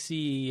definitely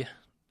see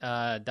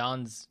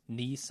Don's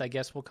niece, I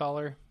guess we'll call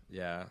her.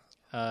 Yeah.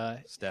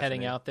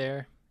 Heading out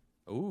there.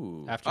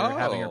 Ooh. After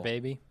having her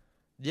baby.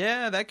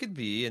 Yeah, that could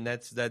be. And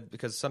that's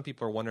because some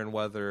people are wondering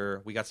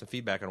whether we got some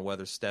feedback on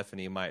whether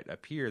Stephanie might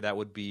appear. That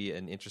would be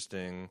an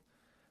interesting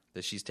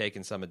that she's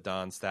taken some of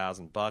Don's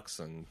 $1,000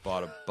 and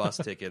bought a bus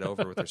ticket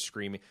over with her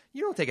screaming.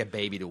 You don't take a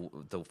baby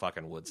to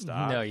fucking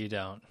Woodstock. No, you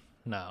don't.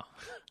 No.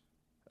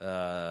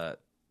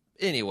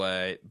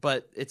 Anyway,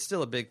 but it's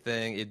still a big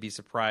thing. It'd be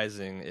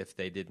surprising if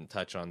they didn't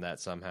touch on that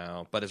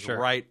somehow. But it's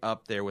right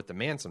up there with the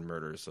Manson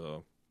murder.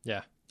 So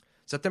yeah.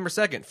 September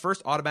 2nd,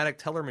 first automatic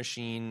teller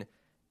machine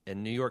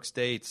in New York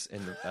State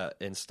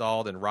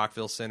installed in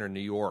Rockville Center, New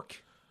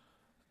York.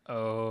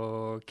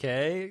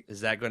 Okay.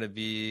 Is that going to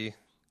be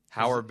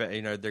they're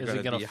going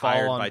to be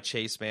hired by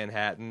Chase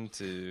Manhattan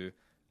to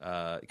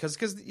because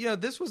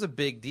this was a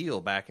big deal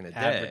back in the day.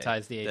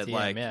 Advertise the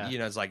ATM, that,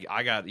 it's like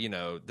I got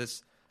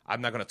this. I'm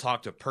not going to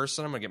talk to a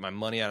person. I'm going to get my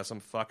money out of some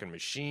fucking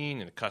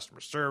machine and customer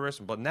service.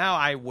 But now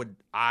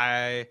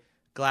I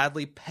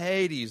gladly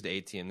pay to use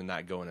the ATM and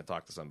not go in and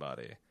talk to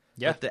somebody.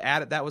 Yeah.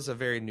 But that was a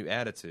very new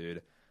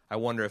attitude. I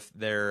wonder if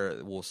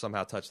will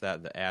somehow touch that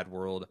in the ad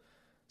world.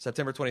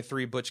 September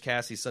 23, Butch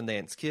Cassidy's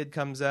Sundance Kid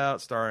comes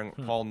out, starring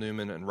Paul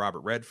Newman and Robert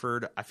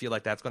Redford. I feel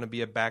like that's going to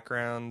be a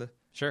background,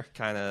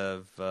 kind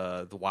of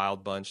the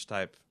Wild Bunch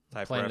type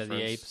Planet reference. of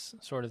the Apes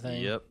sort of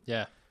thing. Yep.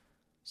 Yeah.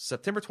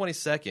 September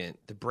 22nd,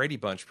 The Brady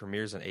Bunch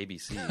premieres on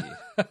ABC.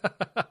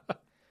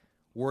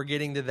 We're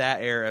getting to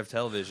that era of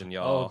television,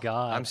 y'all. Oh,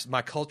 God.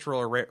 My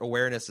cultural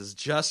awareness is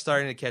just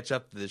starting to catch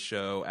up to this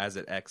show as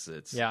it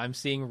exits. Yeah, I'm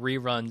seeing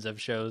reruns of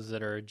shows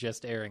that are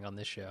just airing on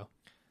this show.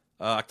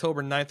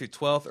 October 9th through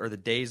 12th are the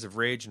Days of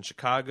Rage in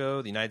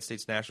Chicago. The United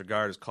States National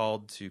Guard is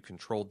called to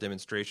control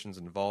demonstrations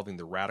involving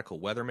the radical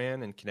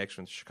weatherman in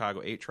connection with the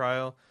Chicago 8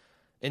 trial.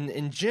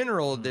 In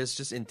general, there's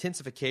just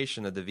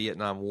intensification of the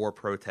Vietnam War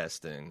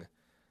protesting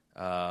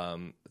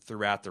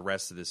throughout the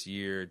rest of this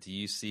year. Do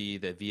you see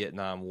the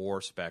Vietnam War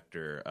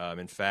specter?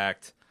 In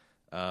fact,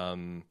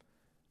 in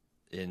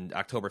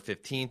October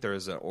 15th, there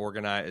is an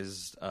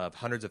organized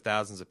hundreds of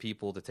thousands of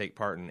people to take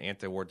part in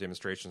anti-war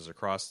demonstrations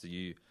across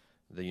the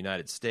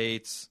United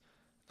States.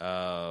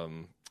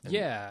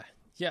 Yeah.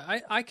 Yeah,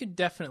 I could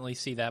definitely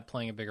see that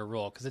playing a bigger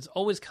role because it's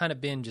always kind of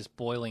been just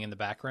boiling in the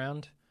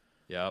background.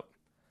 Yep.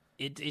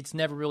 It's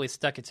never really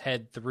stuck its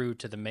head through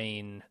to the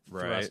main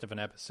thrust of an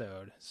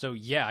episode. So,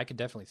 yeah, I could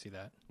definitely see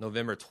that.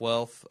 November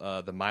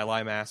 12th, the My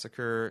Lai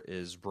massacre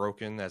is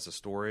broken as a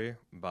story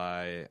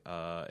by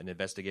an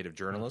investigative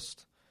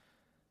journalist.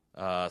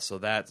 So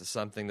that's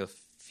something to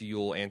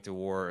fuel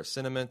anti-war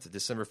sentiment.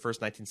 December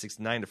 1st,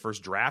 1969, the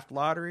first draft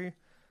lottery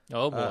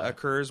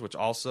occurs, which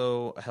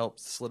also helped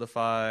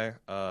solidify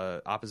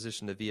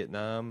opposition to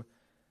Vietnam.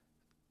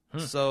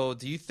 So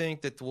do you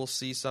think that we'll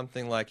see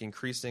something like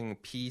increasing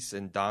peace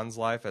in Don's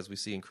life as we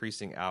see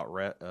increasing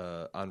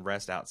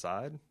unrest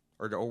outside?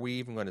 Or are we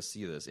even going to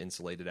see this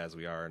insulated as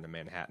we are in the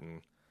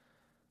Manhattan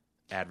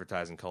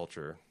advertising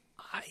culture?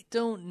 I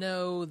don't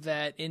know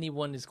that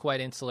anyone is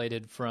quite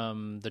insulated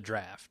from the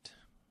draft.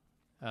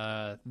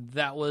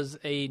 That was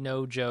a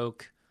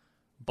no-joke,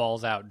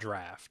 balls-out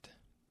draft.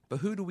 But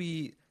who do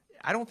we...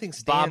 I don't think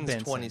Bob Stan's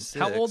Benson.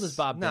 26. How old is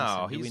Bob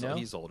Benson? No, Do we know?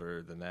 he's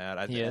older than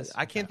that. He is?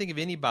 I can't think of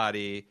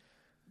anybody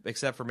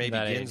except for maybe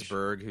That age.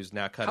 Ginsburg, who's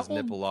now cut How his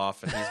nipple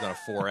off and he's going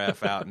to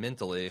 4F out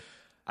mentally.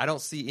 I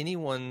don't see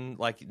anyone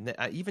like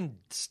even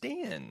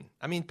Stan.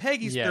 I mean,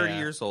 Peggy's 30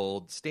 years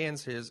old.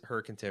 Stan's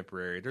her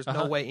contemporary. There's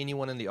no way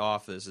anyone in the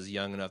office is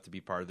young enough to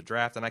be part of the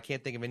draft, and I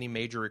can't think of any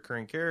major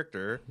recurring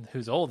character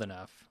Who's old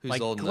enough. Who's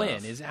like old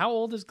Glenn. enough. How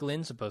old is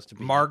Glenn supposed to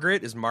be?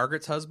 Is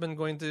Margaret's husband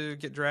going to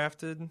get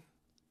drafted?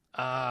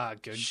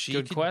 She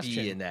good could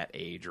question. be in that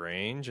age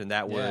range, and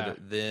that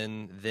would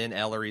then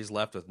Ellery's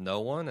left with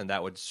no one, and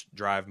that would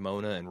drive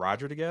Mona and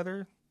Roger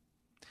together.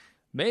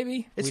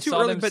 Maybe. It's we too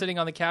saw early, them but sitting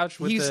on the couch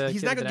with he's the not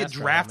kid going to with get the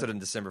NASCAR drafted helmet. on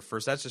December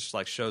 1st. That's just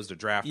like shows the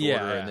draft Yeah,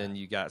 order, yeah. and then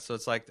you got so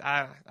it's like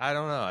I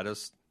don't know. I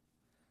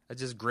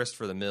just grist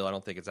for the mill. I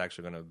don't think it's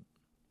actually going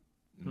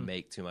to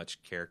make too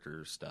much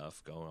character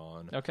stuff going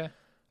on. Okay.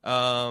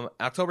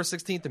 October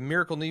 16th, the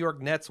Miracle New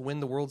York Nets win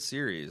the World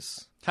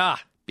Series,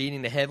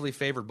 beating the heavily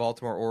favored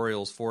Baltimore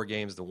Orioles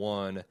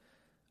 4-1.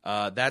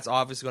 That's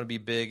obviously going to be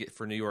big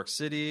for New York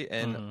City,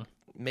 and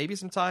maybe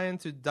some tie-in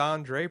to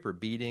Don Draper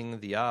beating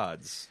the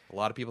odds. A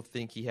lot of people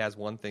think he has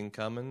one thing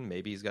coming.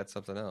 Maybe he's got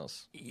something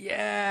else.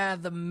 Yeah,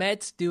 the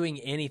Mets doing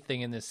anything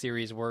in this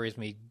series worries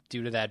me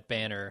due to that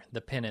banner, the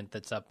pennant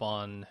that's up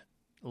on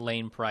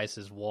Lane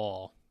Price's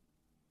wall.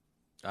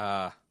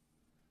 The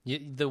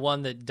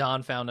one that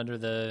Don found under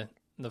the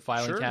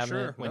filing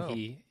cabinet when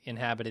he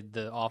inhabited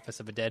the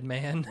office of a dead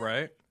man.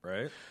 Right.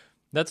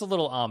 That's a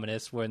little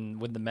ominous when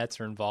the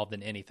Mets are involved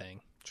in anything.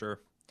 Sure.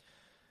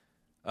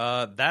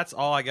 That's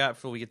all I got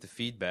before we get to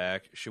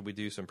feedback. Should we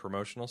do some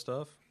promotional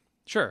stuff?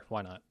 Sure,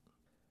 why not?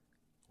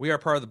 We are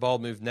part of the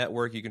Bald Move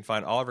Network. You can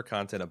find all of our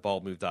content at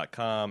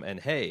baldmove.com. And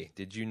hey,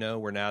 did you know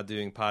we're now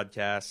doing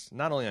podcasts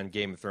not only on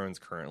Game of Thrones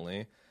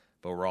currently,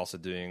 but we're also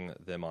doing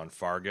them on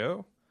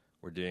Fargo.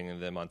 We're doing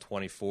them on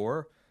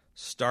 24.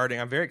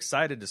 I'm very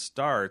excited to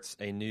start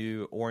a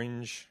new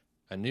Orange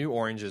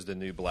is the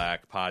New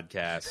Black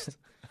podcast.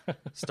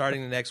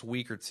 Starting the next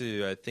week or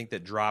two. I think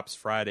that drops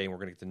Friday, and we're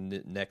going to get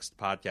the next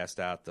podcast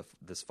out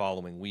this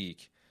following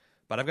week.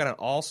 But I've got an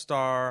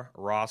all-star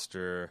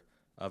roster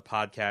of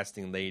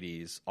podcasting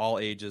ladies, all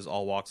ages,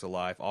 all walks of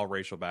life, all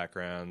racial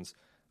backgrounds.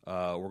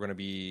 We're going to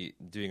be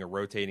doing a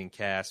rotating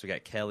cast. We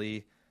got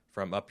Kelly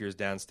from Up Yours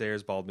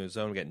Downstairs, Bald Move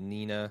Zone. We got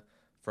Nina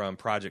from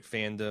Project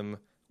Fandom.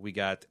 We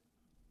got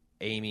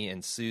Amy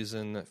and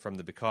Susan from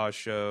The Because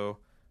Show.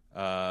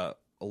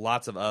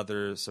 Lots of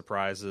other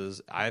surprises.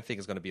 I think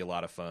it's going to be a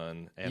lot of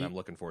fun, and I'm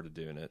looking forward to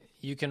doing it.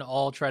 You can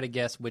all try to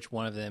guess which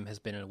one of them has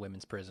been in a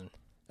women's prison.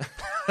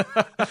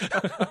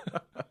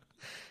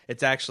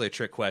 It's actually a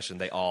trick question.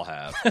 They all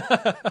have.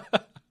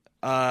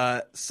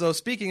 So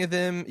speaking of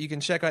them, you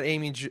can check out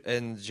Amy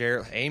and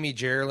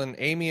Geraldine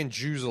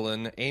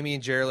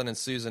and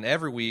Susan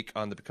every week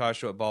on The Because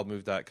Show at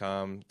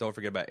baldmove.com. Don't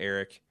forget about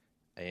Eric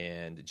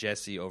and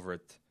Jesse over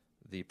at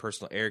the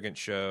Personal Arrogance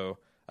Show.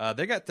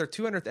 They got their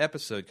 200th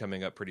episode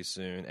coming up pretty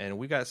soon, and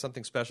we got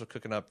something special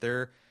cooking up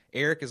there.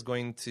 Eric is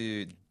going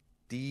to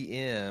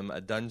DM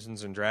a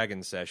Dungeons and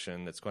Dragons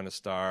session that's going to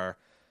star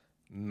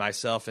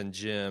myself and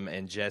Jim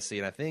and Jesse,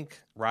 and I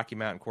think Rocky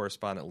Mountain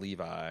correspondent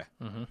Levi.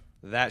 Mm-hmm.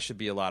 That should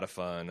be a lot of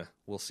fun.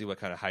 We'll see what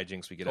kind of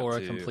hijinks we get up to. Or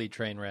a complete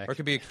train wreck. Or it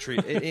could be a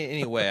treat.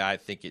 Anyway, I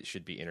think it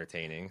should be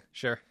entertaining.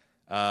 Sure.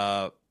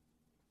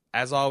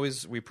 As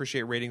always, we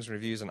appreciate ratings and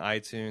reviews on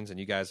iTunes, and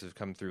you guys have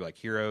come through like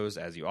heroes,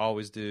 as you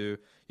always do.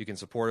 You can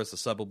support us at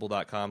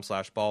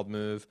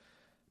subbable.com/baldmove.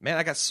 Man,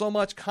 I got so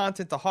much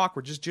content to hawk.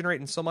 We're just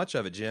generating so much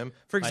of it, Jim.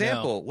 For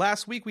example,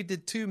 last week we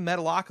did 2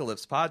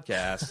 Metalocalypse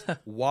podcasts.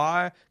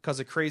 Why? Because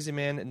a crazy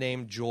man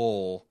named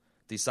Joel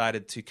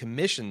decided to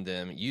commission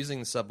them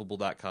using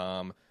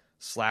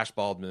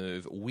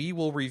subbable.com/baldmove. We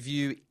will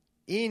review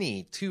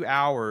any 2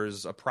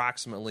 hours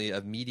approximately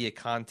of media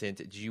content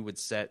that you would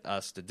set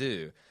us to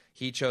do.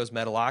 He chose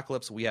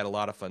Metalocalypse. We had a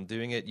lot of fun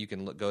doing it. You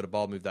can go to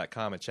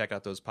baldmove.com and check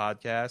out those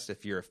podcasts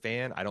if you're a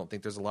fan. I don't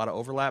think there's a lot of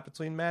overlap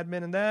between Mad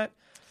Men and that.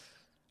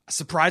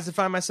 Surprised to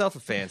find myself a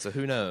fan, so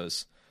who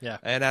knows? Yeah.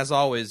 And as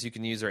always, you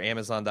can use our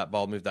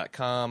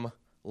amazon.baldmove.com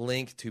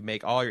link to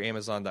make all your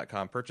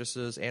Amazon.com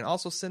purchases, and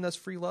also send us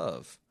free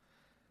love.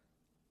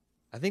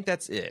 I think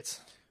that's it.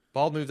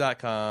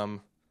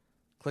 Baldmove.com.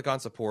 Click on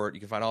support. You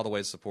can find all the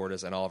ways to support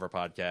us and all of our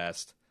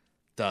podcasts.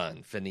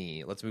 Done.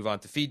 Fini. Let's move on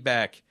to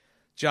feedback.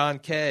 John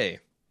K.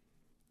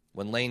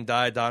 When Lane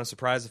died, Don was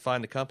surprised to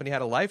find the company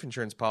had a life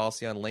insurance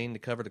policy on Lane to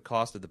cover the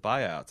cost of the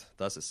buyout.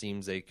 Thus, it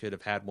seems they could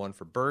have had one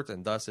for Bert,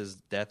 and thus his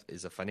death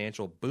is a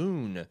financial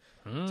boon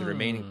to the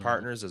remaining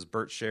partners as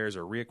Bert's shares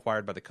are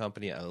reacquired by the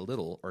company at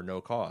little or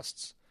no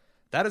costs.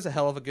 That is a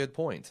hell of a good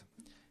point.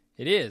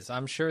 It is.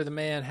 I'm sure the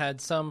man had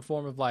some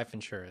form of life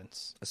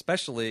insurance.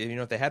 Especially,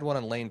 if they had one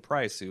on Lane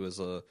Price, who was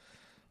a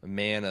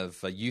man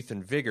of youth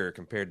and vigor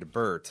compared to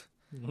Bert.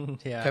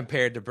 Yeah.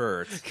 Compared to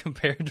Bert.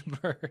 Compared to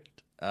Bert.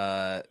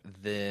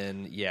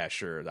 Then, yeah,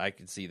 sure, I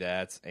could see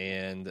that.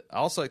 And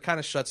also, it kind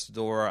of shuts the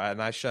door,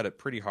 and I shut it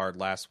pretty hard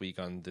last week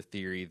on the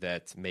theory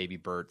that maybe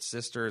Bert's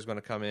sister is going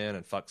to come in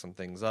and fuck some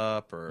things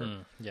up.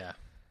 Or Yeah.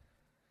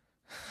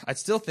 I'd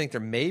still think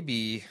there may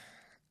be...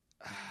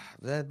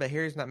 But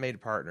Harry's not made a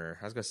partner.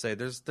 I was going to say,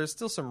 there's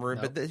still some room,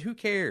 Nope. but who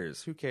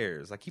cares? Who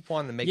cares? I keep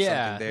wanting to make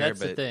Yeah, something there, that's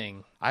but the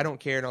thing. I don't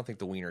care. I don't think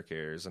the wiener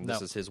cares, and this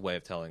Nope. is his way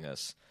of telling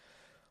us.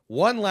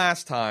 One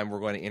last time,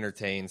 we're going to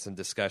entertain some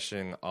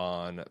discussion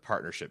on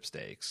partnership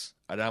stakes.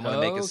 And I'm going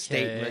to make a Okay.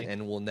 statement,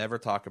 and we'll never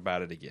talk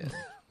about it again.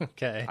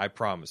 Okay. I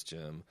promise,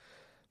 Jim.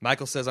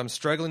 Michael says, I'm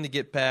struggling to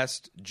get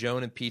past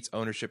Joan and Pete's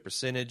ownership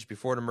percentage.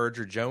 Before the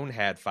merger, Joan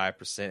had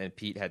 5% and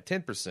Pete had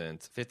 10%,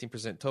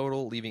 15%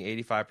 total, leaving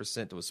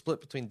 85% to a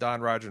split between Don,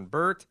 Roger, and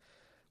Bert.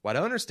 What I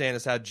don't understand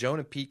is how Joan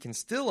and Pete can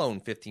still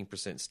own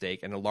 15%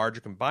 stake in a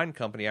larger combined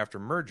company after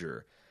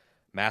merger.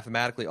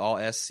 Mathematically, all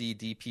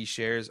SCDP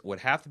shares would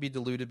have to be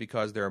diluted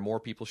because there are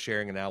more people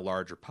sharing a now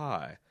larger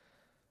pie.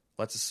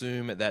 Let's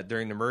assume that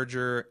during the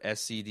merger,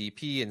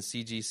 SCDP and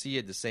CGC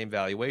had the same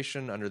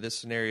valuation. Under this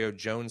scenario,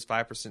 Joan's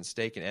 5%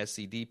 stake in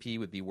SCDP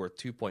would be worth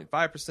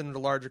 2.5% of the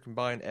larger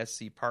combined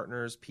SC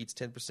partners. Pete's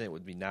 10%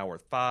 would be now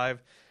worth 5%.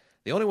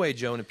 The only way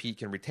Joan and Pete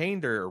can retain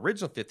their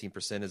original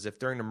 15% is if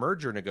during the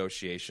merger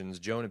negotiations,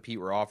 Joan and Pete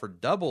were offered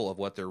double of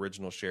what their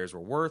original shares were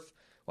worth,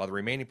 while the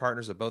remaining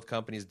partners of both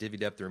companies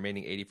divvied up the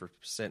remaining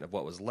 80% of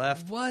what was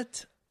left.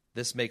 What?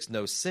 This makes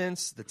no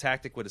sense. The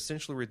tactic would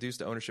essentially reduce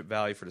the ownership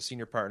value for the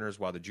senior partners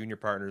while the junior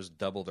partners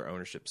double their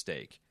ownership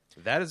stake.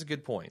 That is a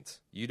good point.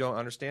 You don't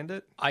understand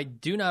it? I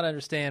do not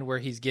understand where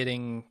he's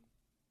getting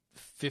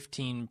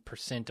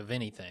 15% of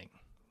anything.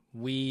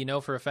 We know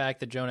for a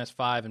fact that Joan has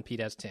 5 and Pete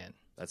has 10.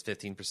 That's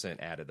 15%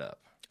 added up.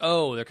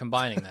 Oh, they're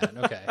combining that.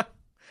 Okay.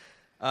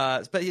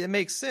 But it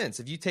makes sense.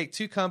 If you take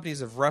two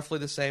companies of roughly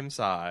the same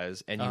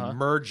size and you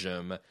merge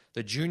them,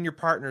 the junior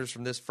partners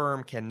from this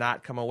firm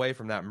cannot come away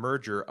from that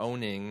merger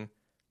owning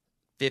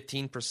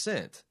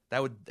 15%.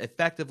 That would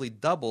effectively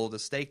double the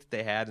stake that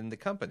they had in the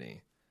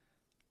company.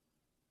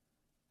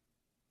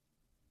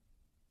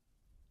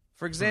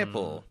 For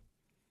example,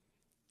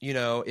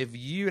 if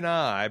you and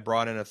I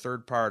brought in a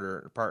third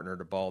partner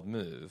to Bald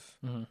Move,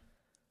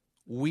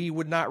 we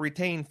would not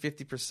retain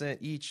 50%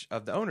 each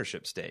of the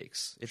ownership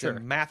stakes. It's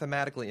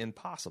mathematically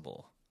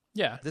impossible.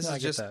 Yeah, This I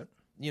is get just, that.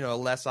 a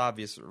less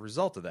obvious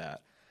result of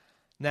that.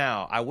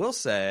 Now, I will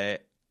say,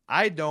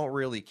 I don't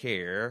really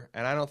care,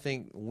 and I don't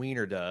think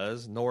Wiener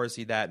does, nor is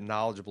he that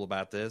knowledgeable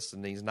about this,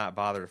 and he's not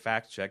bothered to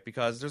fact check,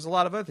 because there's a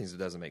lot of other things that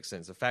doesn't make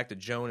sense. The fact that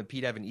Joan and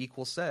Pete have an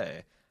equal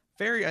say.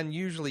 Very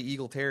unusually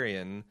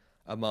egalitarian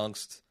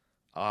amongst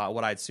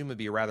what I'd assume would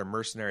be a rather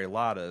mercenary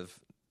lot of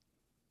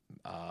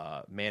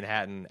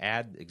Manhattan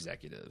ad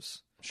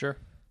executives. Sure.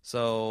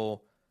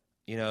 So,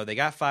 they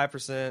got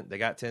 5%, they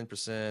got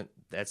 10%.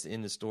 That's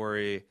in the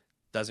story.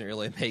 Doesn't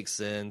really make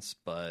sense,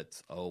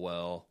 but oh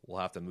well, we'll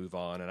have to move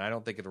on. And I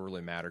don't think it'll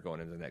really matter going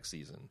into the next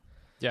season.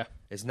 Yeah.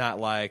 It's not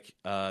like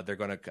they're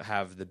going to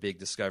have the big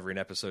discovery in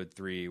episode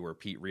 3 where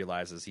Pete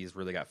realizes he's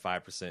really got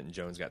 5% and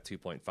Joan's got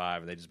 2.5%,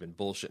 and they've just been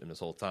bullshitting him this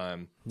whole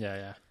time.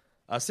 Yeah.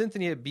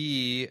 Cynthia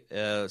B.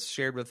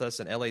 Shared with us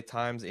an LA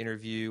Times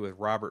interview with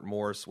Robert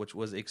Morse, which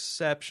was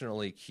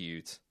exceptionally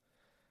cute.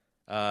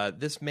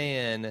 This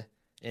man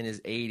in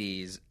his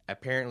 80s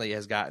apparently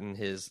has gotten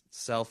his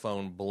cell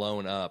phone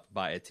blown up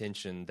by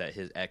attention that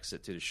his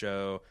exit to the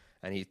show,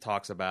 and he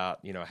talks about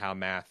how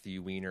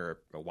Matthew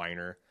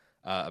Weiner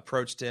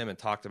approached him and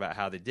talked about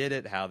how they did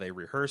it, how they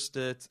rehearsed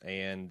it,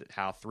 and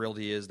how thrilled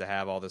he is to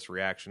have all this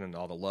reaction and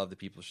all the love that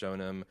people have shown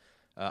him.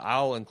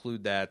 I'll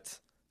include that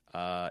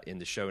in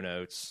the show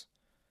notes,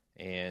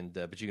 and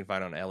but you can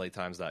find it on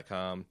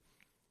latimes.com.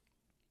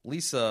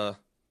 Lisa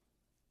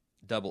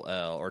Double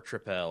L, or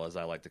Trip L as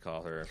I like to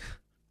call her,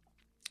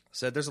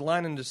 said there's a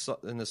line in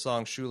the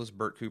song Shoeless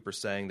Bert Cooper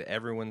saying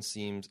that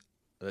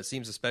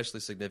seems especially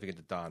significant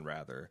to Don,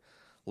 rather.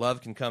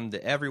 Love can come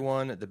to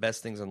everyone. The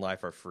best things in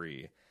life are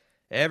free.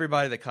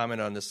 Everybody that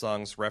commented on this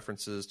song's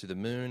references to the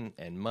moon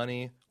and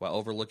money, while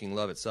overlooking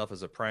love itself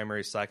as a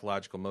primary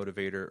psychological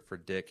motivator for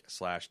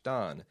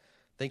Dick/Don.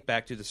 Think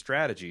back to the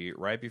strategy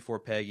right before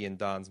Peggy and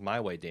Don's My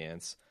Way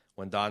dance,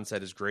 when Don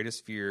said his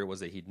greatest fear was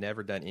that he'd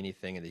never done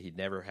anything and that he'd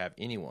never have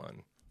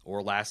anyone.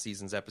 Or last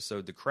season's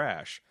episode, The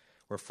Crash,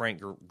 where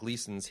Frank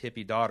Gleason's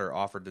hippie daughter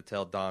offered to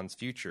tell Don's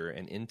future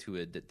and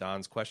intuited that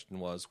Don's question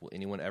was, will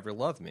anyone ever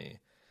love me?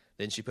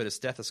 Then she put a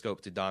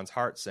stethoscope to Don's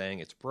heart, saying,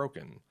 it's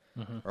broken.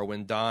 Or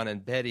when Don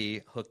and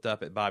Betty hooked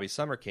up at Bobby's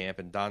summer camp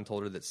and Don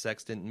told her that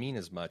sex didn't mean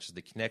as much as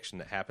the connection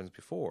that happens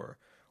before.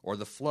 Or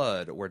the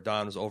flood, where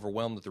Don was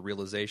overwhelmed with the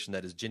realization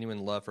that his genuine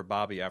love for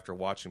Bobby after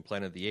watching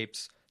Planet of the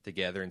Apes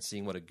together and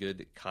seeing what a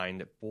good,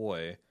 kind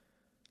boy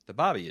that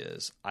Bobby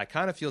is. I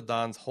kind of feel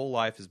Don's whole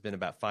life has been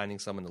about finding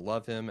someone to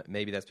love him.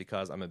 Maybe that's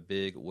because I'm a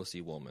big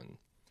wussy woman.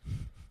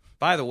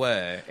 By the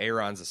way,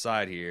 Aaron's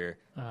aside here,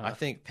 I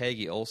think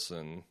Peggy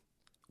Olson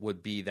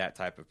would be that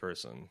type of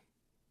person.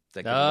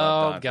 That could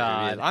love Don God.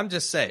 for who he is. I'm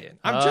just saying.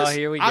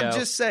 Here we go. I'm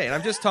just saying.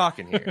 I'm just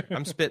talking here.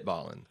 I'm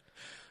spitballing.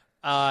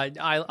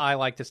 I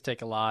like this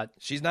take a lot.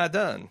 She's not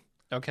done.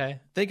 Okay.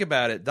 Think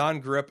about it. Don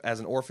grew up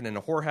as an orphan in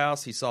a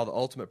whorehouse. He saw the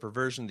ultimate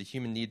perversion of the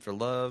human need for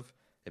love.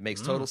 It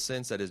makes total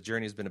sense that his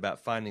journey has been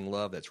about finding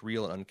love that's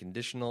real and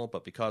unconditional,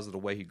 but because of the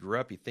way he grew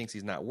up, he thinks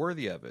he's not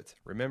worthy of it.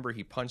 Remember,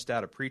 he punched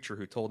out a preacher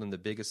who told him the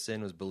biggest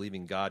sin was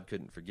believing God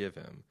couldn't forgive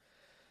him.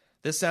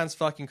 This sounds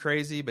fucking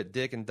crazy, but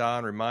Dick and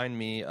Don remind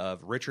me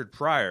of Richard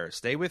Pryor.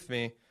 Stay with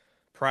me.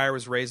 Pryor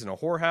was raised in a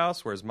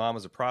whorehouse where his mom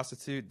was a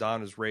prostitute. Don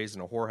was raised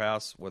in a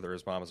whorehouse where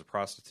his mom was a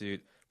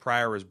prostitute.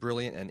 Pryor was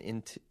brilliant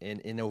and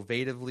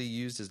innovatively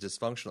used his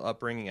dysfunctional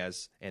upbringing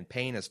and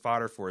pain as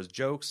fodder for his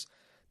jokes.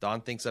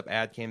 Don thinks up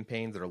ad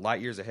campaigns that are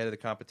light years ahead of the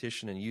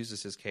competition and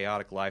uses his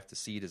chaotic life to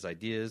seed his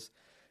ideas.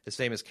 His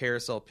famous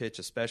carousel pitch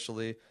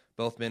especially.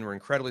 Both men were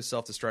incredibly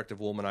self-destructive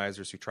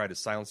womanizers who tried to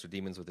silence their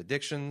demons with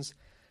addictions.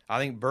 I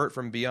think Bert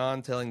from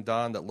Beyond telling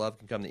Don that love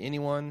can come to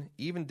anyone,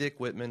 even Dick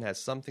Whitman, has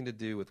something to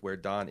do with where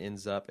Don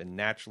ends up, and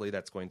naturally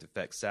that's going to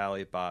affect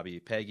Sally, Bobby,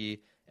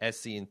 Peggy,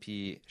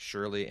 SC&P,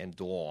 Shirley, and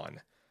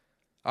Dawn.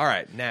 All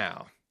right,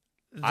 now,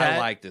 I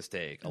like this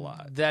take a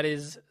lot. That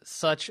is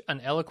such an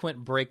eloquent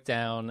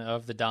breakdown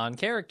of the Don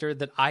character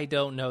that I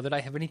don't know that I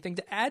have anything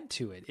to add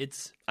to it.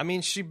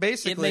 She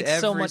basically, makes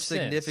every so much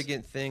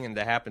significant thing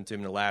that happened to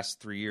him in the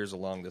last 3 years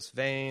along this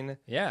vein.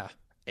 Yeah.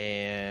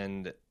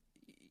 And,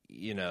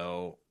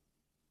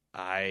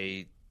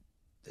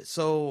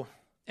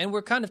 And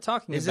we're kind of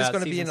talking is about this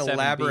going to be an 7B.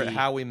 elaborate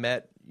How We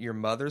Met Your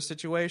Mother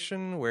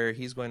situation where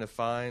he's going to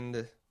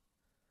find,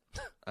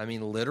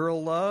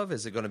 literal love?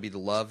 Is it going to be the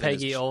love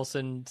Peggy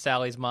Olson,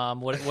 Sally's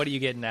mom? What are you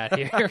getting at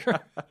here?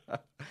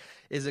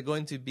 Is it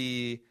going to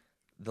be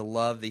the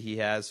love that he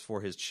has for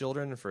his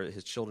children, for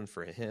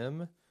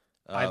him?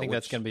 I think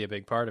that's going to be a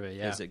big part of it,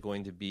 yeah. Is it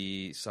going to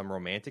be some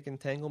romantic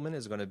entanglement?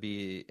 Is it going to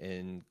be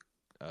in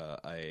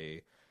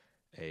a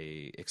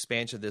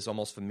expansion of this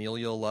almost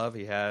familial love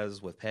he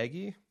has with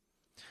Peggy?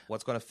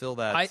 What's going to fill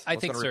that? I what's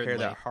think going to repair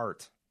certainly. that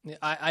heart?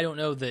 I don't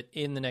know that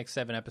in the next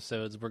 7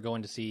 episodes we're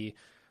going to see,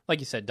 like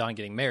you said, Don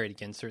getting married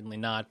again. Certainly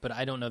not. But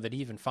I don't know that he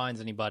even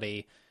finds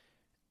anybody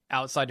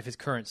outside of his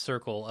current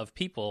circle of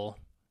people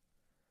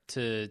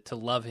to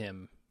love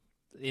him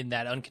in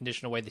that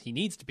unconditional way that he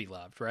needs to be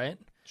loved, right?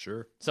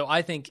 Sure. So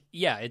I think,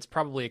 it's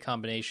probably a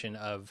combination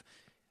of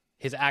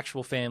his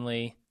actual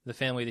family, the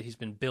family that he's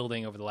been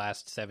building over the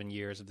last 7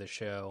 years of the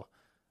show.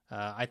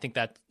 I think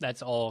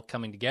that's all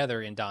coming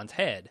together in Don's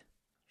head.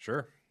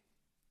 Sure.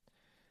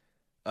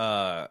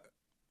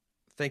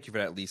 Thank you for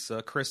that,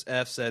 Lisa. Chris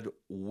F. said,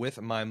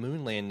 with my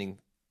moon landing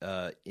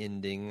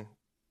ending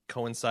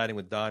coinciding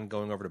with Don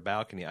going over the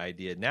balcony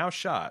idea, now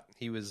shot.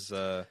 He was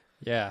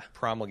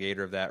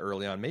promulgator of that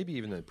early on, maybe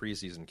even in the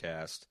preseason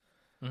cast.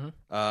 Mm-hmm.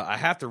 I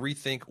have to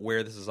rethink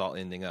where this is all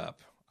ending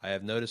up. I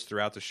have noticed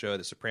throughout the show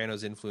that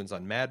Sopranos' influence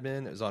on Mad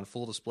Men is on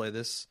full display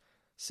this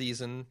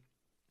season,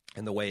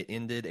 and the way it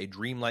ended, a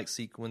dreamlike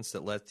sequence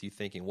that left you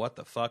thinking, what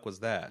the fuck was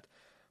that?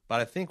 But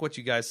I think what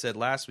you guys said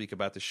last week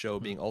about the show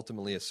being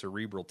ultimately a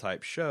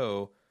cerebral-type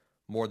show,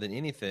 more than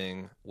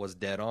anything, was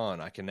dead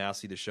on. I can now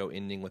see the show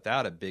ending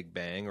without a big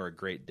bang or a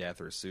great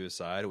death or a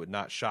suicide. It would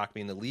not shock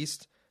me in the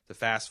least to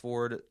fast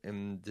forward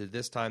into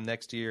this time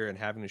next year and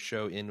having the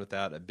show end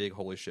without a big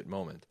holy shit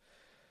moment.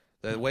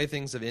 The way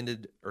things have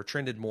ended or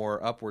trended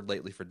more upward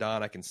lately for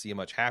Don, I can see a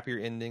much happier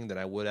ending than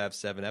I would have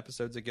 7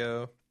 episodes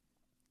ago.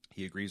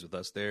 He agrees with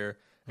us there.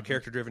 A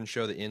character-driven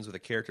show that ends with a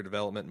character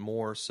development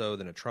more so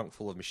than a trunk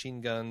full of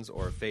machine guns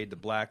or a fade to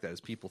black that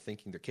has people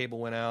thinking their cable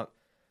went out.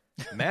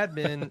 Mad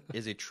Men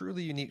is a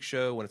truly unique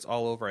show. When it's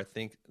all over, I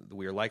think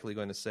we are likely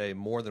going to say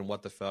more than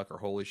what the fuck or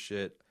holy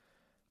shit.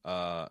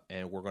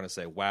 And we're going to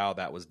say, wow,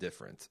 that was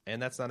different.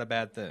 And that's not a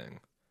bad thing.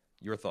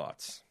 Your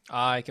thoughts?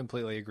 I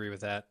completely agree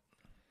with that.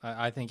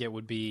 I think it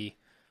would be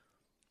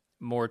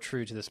more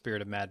true to the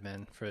spirit of Mad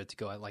Men for it to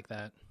go out like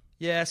that.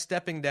 Yeah,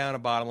 stepping down a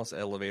bottomless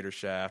elevator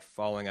shaft,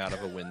 falling out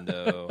of a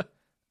window.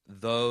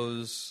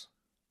 Those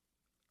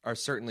are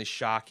certainly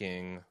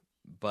shocking,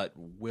 but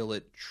will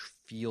it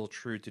feel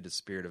true to the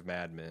spirit of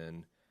Mad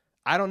Men?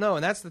 I don't know,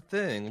 and that's the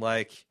thing.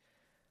 Like,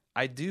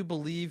 I do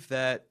believe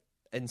that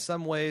in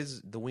some ways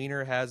the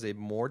Wiener has a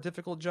more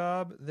difficult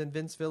job than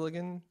Vince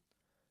Gilligan.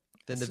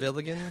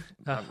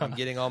 I'm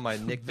getting all my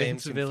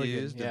nicknames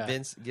confused. Yeah.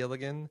 Vince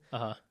Gilligan.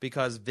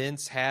 Because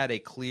Vince had a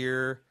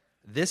clear,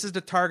 this is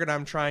the target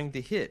I'm trying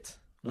to hit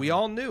We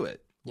all knew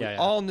it. We Yeah, yeah.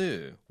 all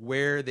knew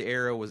where the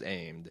arrow was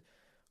aimed.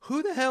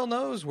 Who the hell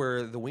knows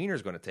where the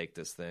wiener's going to take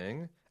this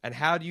thing? And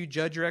how do you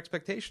judge your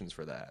expectations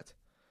for that?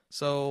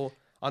 So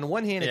on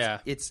one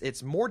hand,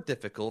 it's more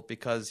difficult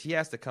because he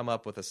has to come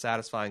up with a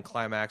satisfying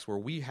climax where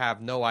we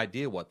have no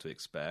idea what to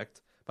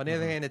expect. But on the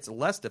other hand, it's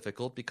less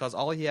difficult because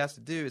all he has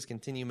to do is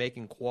continue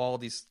making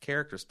quality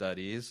character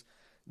studies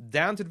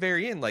down to the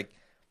very end. Like,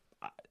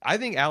 I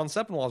think Alan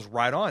Sepinwall is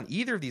right on.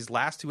 Either of these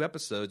last two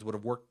episodes would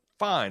have worked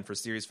fine for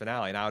series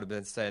finale, and I would have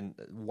been saying,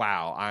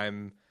 "Wow,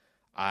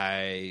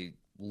 I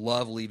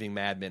love leaving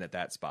Mad Men at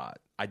that spot.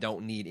 I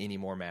don't need any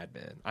more Mad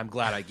Men. I'm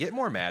glad I get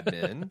more Mad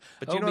Men."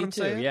 But you know what I'm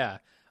saying? Yeah,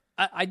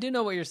 I do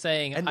know what you're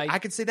saying. And I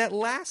could say that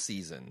last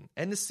season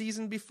and the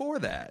season before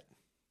that.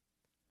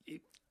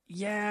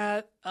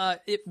 Yeah,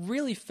 it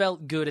really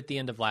felt good at the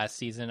end of last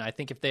season. I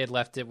think if they had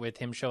left it with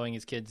him showing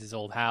his kids his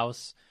old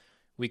house,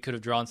 we could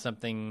have drawn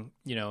something,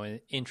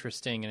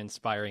 interesting and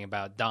inspiring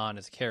about Don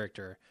as a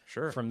character.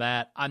 Sure. From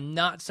that, I'm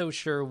not so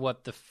sure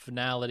what the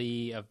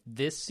finality of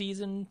this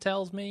season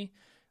tells me.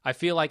 I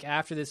feel like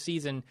after this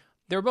season,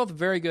 they were both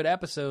very good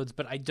episodes,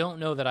 but I don't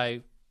know that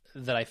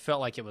I felt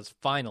like it was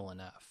final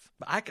enough.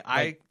 I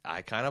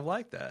kind of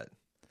like that.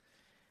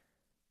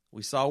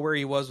 We saw where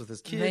he was with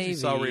his kids. We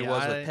saw where he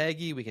was with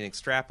Peggy. We can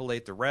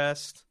extrapolate the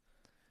rest.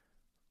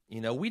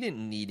 We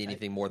didn't need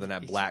anything more than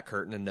that black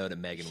curtain to know that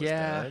Megan was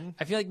done.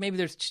 I feel like maybe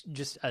there's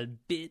just a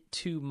bit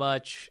too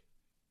much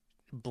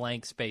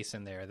blank space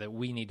in there that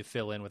we need to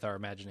fill in with our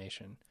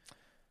imagination.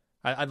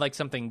 I'd like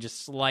something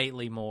just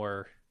slightly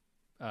more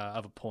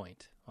of a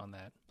point on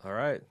that. All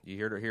right. You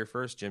heard it here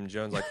first. Jim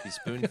Jones likes to be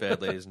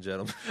spoon-fed, ladies and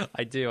gentlemen.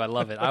 I do. I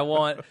love it. I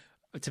want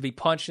to be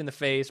punched in the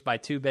face by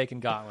 2 bacon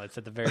gauntlets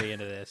at the very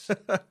end of this.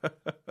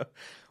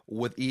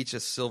 With each a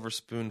silver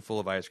spoonful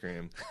of ice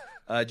cream.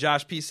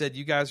 Josh P. said,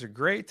 "You guys are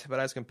great, but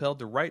I was compelled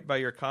to write by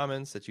your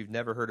comments that you've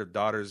never heard of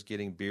daughters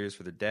getting beers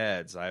for their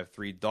dads. I have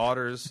 3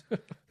 daughters.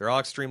 They're all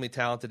extremely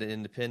talented and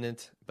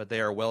independent, but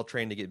they are well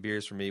trained to get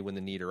beers for me when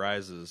the need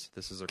arises.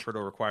 This is a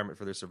critical requirement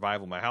for their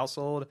survival in my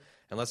household.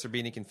 Unless there be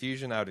any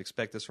confusion, I would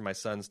expect this for my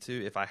sons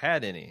too, if I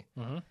had any."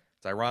 Mm-hmm.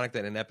 It's ironic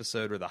that in an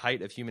episode where the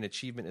height of human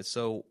achievement is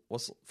so... Well,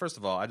 first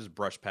of all, I just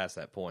brushed past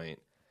that point.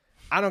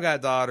 I don't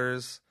got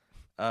daughters.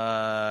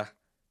 I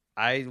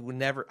would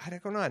never... I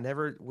don't know. I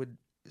never would...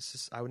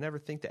 I would never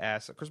think to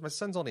ask. Of course, my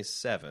son's only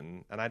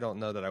 7, and I don't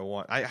know that I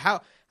want...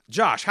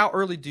 Josh, how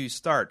early do you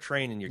start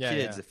training your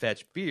kids to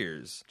fetch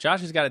beers?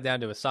 Josh has got it down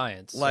to a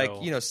science.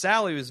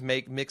 Sally was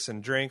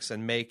mixing drinks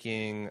and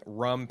making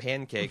rum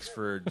pancakes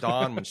for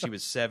Dawn when she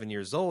was 7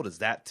 years old. Is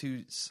that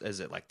is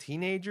it like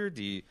teenager?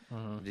 Do you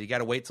got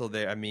to wait till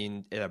they? I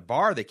mean, at a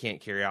bar they can't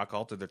carry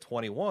alcohol till they're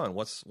 21.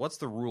 What's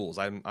the rules?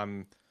 I'm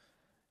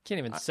can't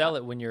even sell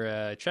it when you're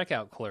a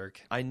checkout clerk.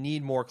 I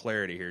need more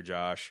clarity here,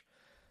 Josh.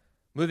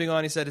 Moving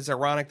on, he said, "It's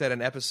ironic that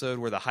an episode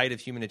where the height of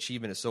human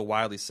achievement is so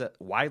widely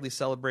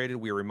celebrated,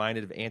 we are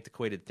reminded of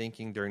antiquated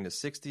thinking during the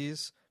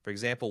 60s. For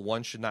example,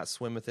 one should not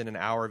swim within an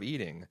hour of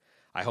eating.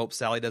 I hope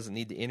Sally doesn't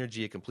need the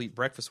energy a complete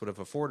breakfast would have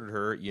afforded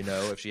her,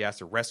 if she has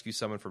to rescue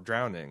someone from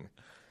drowning."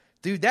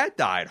 Dude, that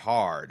died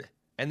hard.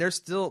 And there's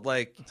still,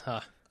 like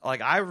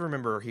I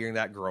remember hearing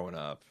that growing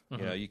up.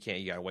 Mm-hmm.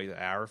 You got to wait an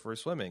hour for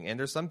swimming. And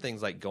there's some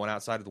things like going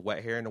outside with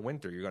wet hair in the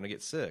winter, you're going to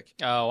get sick.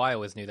 Oh, I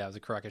always knew that was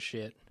a crock of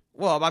shit.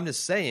 Well, I'm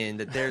just saying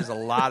that there's a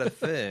lot of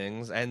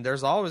things, and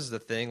there's always the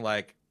thing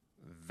like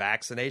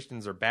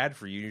vaccinations are bad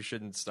for you. You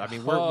shouldn't. I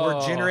mean,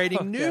 we're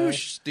generating new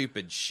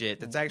stupid shit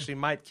that actually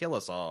might kill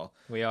us all.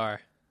 We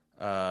are.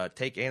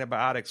 Take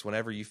antibiotics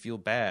whenever you feel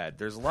bad.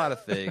 There's a lot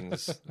of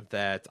things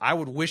that I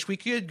would wish we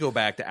could go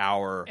back to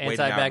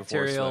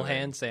antibacterial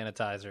hand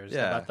sanitizers.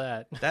 Yeah. How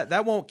about that?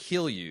 That won't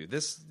kill you.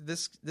 This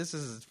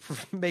is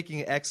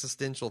making an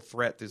existential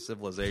threat to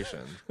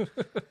civilization.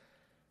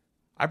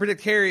 I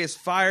predict Harry is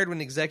fired when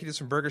executives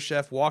from Burger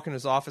Chef walk in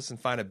his office and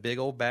find a big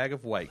old bag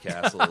of White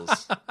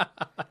Castles.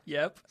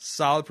 Yep.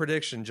 Solid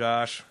prediction,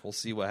 Josh. We'll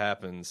see what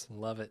happens.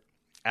 Love it.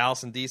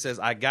 Allison D says,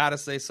 "I gotta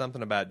say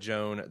something about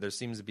Joan. There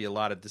seems to be a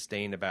lot of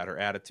disdain about her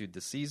attitude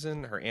this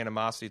season. Her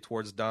animosity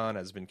towards Don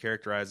has been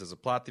characterized as a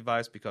plot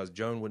device because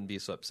Joan wouldn't be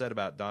so upset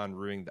about Don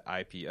ruining the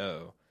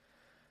IPO."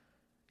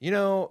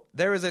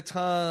 There is a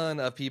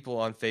ton of people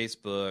on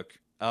Facebook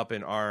up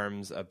in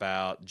arms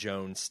about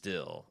Joan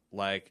still.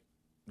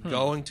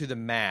 Going to the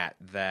mat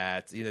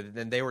that,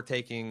 then they were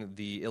taking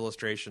the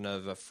illustration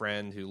of a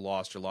friend who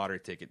lost your lottery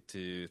ticket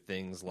to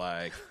things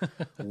like,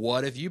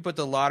 what if you put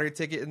the lottery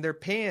ticket in their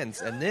pants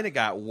and then it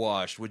got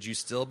washed? Would you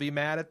still be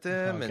mad at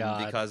them?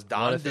 Because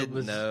Don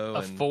didn't know.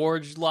 A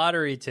forged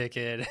lottery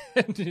ticket.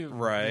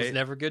 Right. It was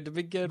never good to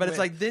begin But with.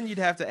 it's then you'd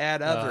have to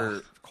add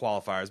other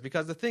qualifiers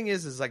because the thing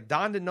is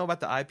Don didn't know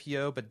about the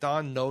IPO, but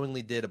Don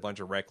knowingly did a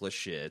bunch of reckless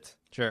shit.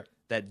 Sure.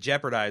 That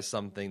jeopardized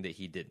something that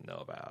he didn't know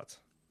about.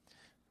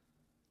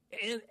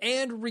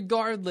 And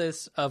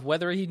regardless of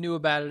whether he knew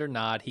about it or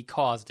not, he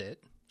caused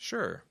it.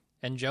 Sure.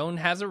 And Joan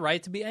has a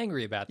right to be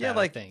angry about that,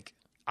 I think.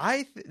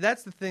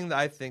 That's the thing that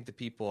I think the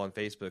people on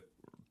Facebook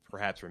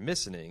perhaps are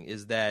missing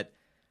is that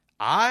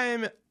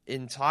I'm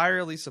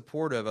entirely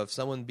supportive of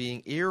someone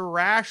being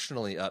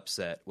irrationally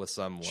upset with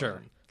someone.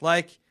 Sure.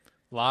 Like,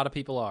 A lot of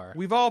people are.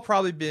 we've all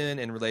probably been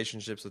in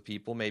relationships with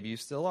people, maybe you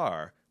still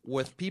are,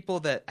 with people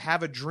that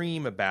have a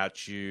dream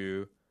about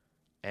you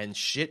and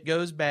shit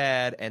goes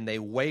bad and they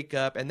wake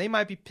up and they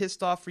might be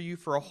pissed off for you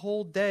for a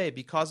whole day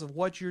because of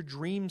what your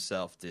dream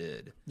self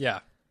did. Yeah.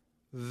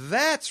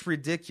 That's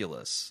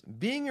ridiculous.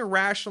 Being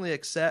irrationally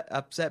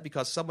upset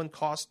because someone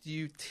cost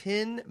you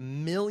 $10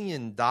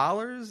 million,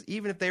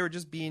 even if they were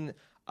just being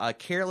a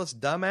careless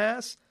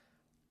dumbass,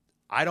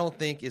 I don't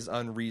think is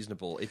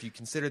unreasonable if you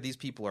consider these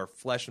people are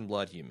flesh and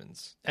blood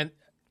humans. And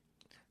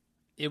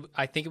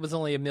I think it was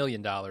only $1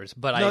 million, but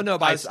But I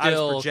I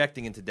still. was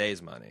projecting in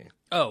today's money.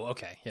 Oh,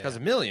 okay. Yeah. Because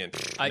 $1 million,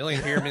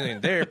 million here, $1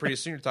 million there, pretty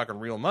soon you're talking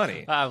real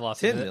money. I've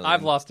lost $10 million.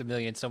 I've lost $1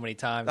 million so many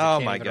times. Oh, I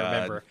can't my even God.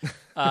 remember.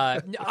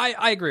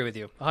 I agree with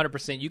you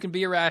 100%. You can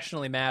be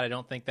irrationally mad. I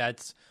don't think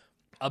that's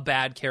a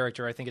bad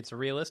character. I think it's a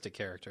realistic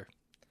character.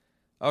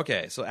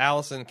 Okay, so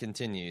Allison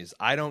continues.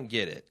 I don't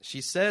get it.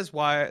 She says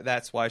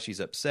that's why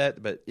she's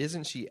upset, but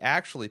isn't she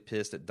actually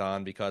pissed at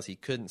Don because he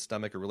couldn't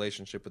stomach a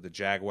relationship with the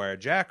Jaguar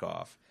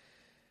Jackoff?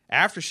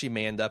 After she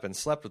manned up and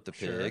slept with the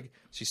pig,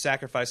 she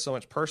sacrificed so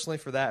much personally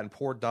for that, and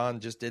poor Don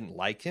just didn't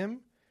like him.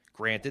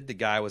 Granted, the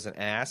guy was an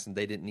ass, and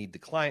they didn't need the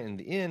client in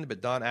the end,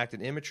 but Don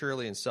acted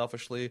immaturely and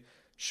selfishly.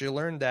 She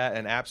learned that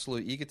an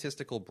absolute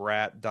egotistical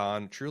brat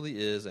Don truly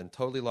is and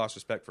totally lost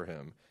respect for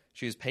him.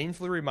 She is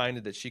painfully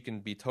reminded that she can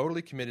be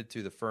totally committed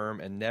to the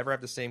firm and never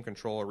have the same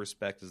control or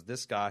respect as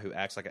this guy who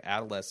acts like an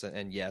adolescent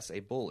and, yes,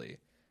 a bully.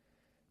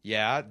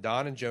 Yeah,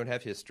 Don and Joan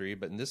have history,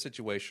 but in this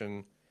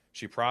situation,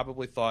 she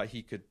probably thought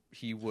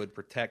he would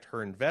protect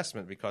her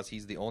investment because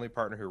he's the only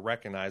partner who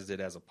recognized it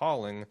as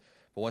appalling.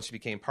 But once she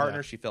became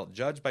partner, she felt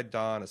judged by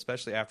Don,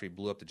 especially after he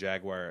blew up the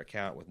Jaguar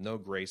account with no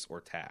grace or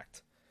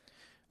tact.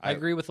 I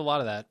agree with a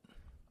lot of that.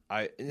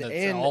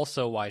 That's also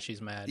also why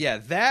she's mad. Yeah,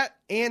 that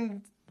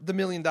and the $1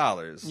 million.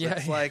 Yeah,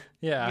 It's like,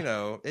 yeah. you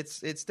know,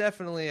 it's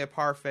definitely a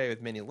parfait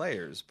with many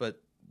layers. But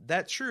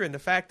that's true. And the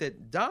fact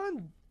that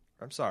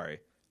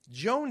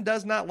Joan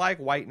does not like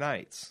white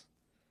knights.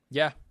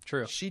 Yeah,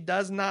 true. She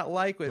does not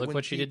like it. Look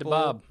what she did to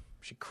Bob.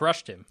 She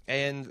crushed him.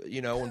 And,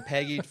 you know, when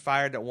Peggy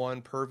fired that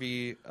one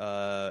pervy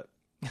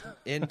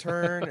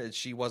intern,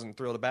 she wasn't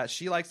thrilled about it.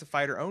 She likes to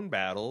fight her own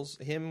battles.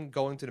 Him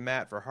going to the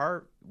mat for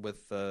Hart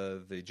with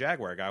the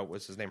Jaguar guy,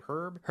 what's his name,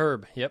 Herb?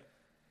 Herb, yep.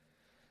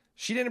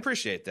 She didn't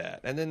appreciate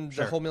that. And then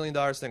the whole $1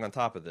 million thing on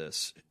top of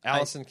this.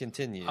 Allison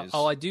continues.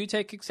 I do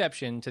take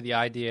exception to the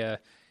idea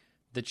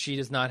that she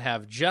does not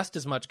have just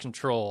as much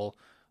control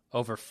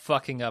over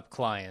fucking up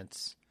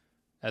clients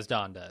as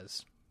Don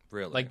does.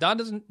 Really? Like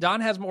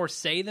Don has more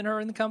say than her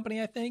in the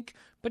company, I think,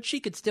 but she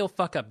could still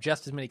fuck up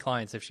just as many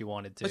clients if she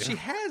wanted to. But she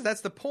has.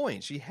 That's the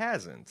point. She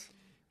hasn't.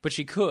 But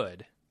she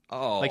could.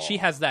 Oh. Like she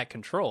has that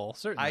control,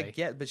 certainly. I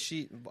get, but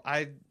she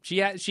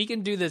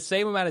can do the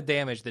same amount of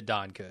damage that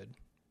Don could.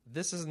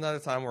 This is another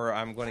time where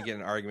I'm going to get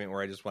an argument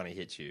where I just want to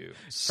hit you.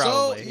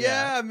 Probably, so,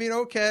 yeah, I mean,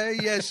 okay.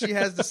 Yeah, she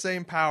has the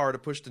same power to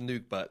push the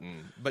nuke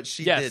button, but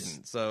she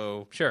didn't.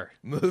 So, sure.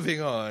 Moving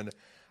on.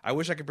 I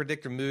wish I could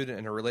predict her mood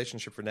and her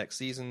relationship for next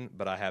season,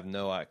 but I have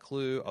no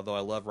clue. Although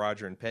I love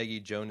Roger and Peggy,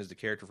 Joan is the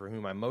character for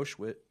whom I most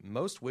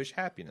wish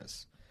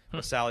happiness.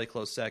 With Sally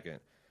close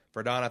second.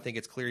 For Don, I think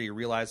it's clear he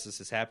realizes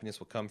his happiness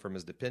will come from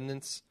his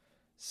dependence.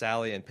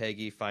 Sally and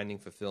Peggy finding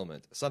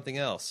fulfillment. Something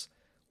else.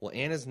 Will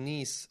Anna's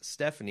niece,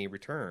 Stephanie,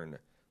 return?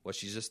 Was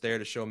she just there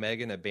to show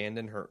Megan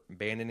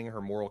abandoning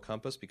her moral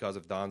compass because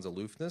of Don's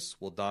aloofness?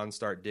 Will Don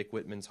start Dick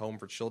Whitman's Home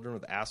for Children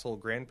with asshole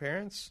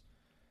grandparents?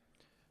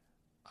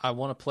 I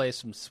want to play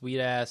some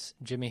sweet-ass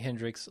Jimi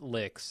Hendrix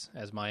licks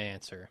as my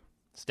answer.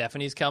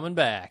 Stephanie's coming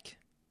back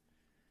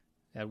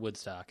at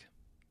Woodstock.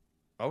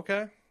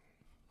 Okay.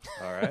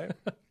 All right.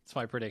 That's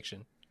my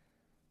prediction.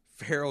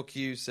 Feral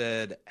Q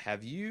said,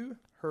 have you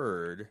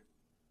heard,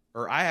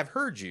 or I have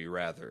heard you,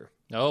 rather,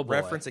 oh boy,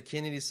 reference a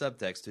Kennedy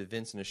subtext to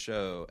events in the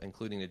show,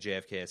 including the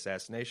JFK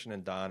assassination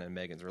and Don and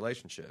Megan's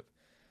relationship.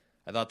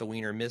 I thought the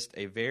Wiener missed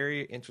a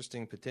very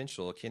interesting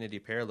potential Kennedy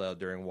parallel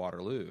during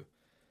Waterloo.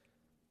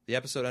 The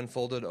episode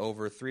unfolded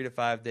over 3 to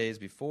 5 days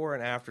before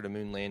and after the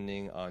moon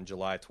landing on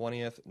July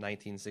 20th,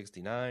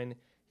 1969.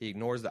 He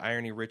ignores the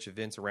irony-rich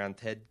events around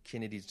Ted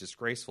Kennedy's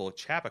disgraceful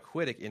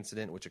Chappaquiddick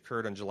incident, which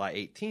occurred on July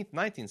 18th,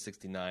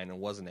 1969, and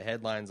was in the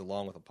headlines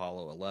along with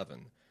Apollo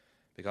 11.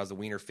 Because the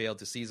Wiener failed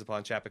to seize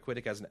upon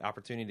Chappaquiddick as an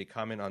opportunity to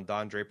comment on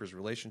Don Draper's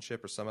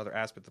relationship or some other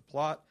aspect of the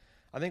plot,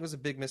 I think it was a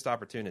big missed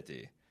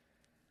opportunity.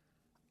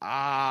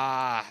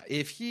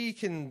 If he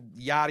can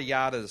yada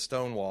yada the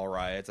Stonewall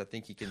riots, I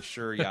think he can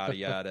sure yada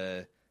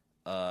yada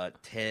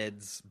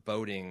Ted's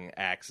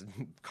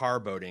car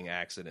boating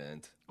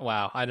accident.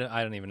 Wow, I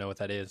don't even know what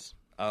that is.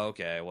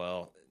 Okay,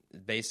 well,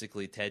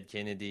 basically Ted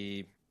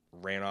Kennedy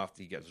ran off.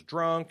 He gets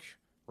drunk,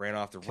 ran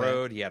off the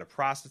road. He had a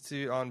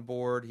prostitute on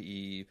board.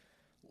 He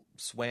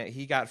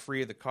got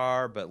free of the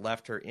car, but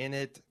left her in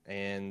it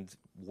and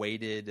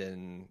waited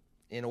an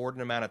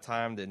inordinate amount of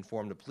time to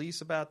inform the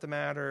police about the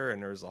matter.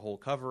 And there was a whole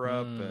cover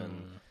up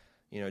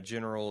and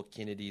General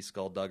Kennedy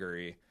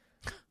skullduggery.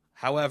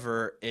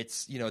 However,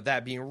 it's,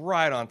 that being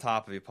right on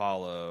top of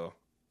Apollo,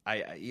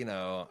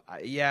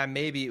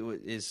 maybe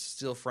it is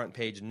still front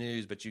page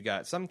news, but you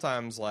got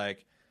sometimes,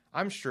 like,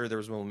 I'm sure there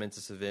was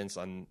momentous events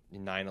on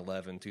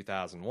 9/11,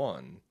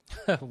 2001.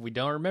 We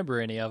don't remember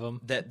any of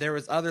them. That there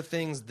was other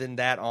things than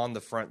that on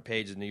the front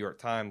page of the New York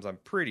Times, I'm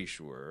pretty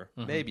sure.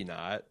 Mm-hmm. Maybe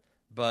not.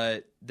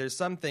 But there's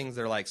some things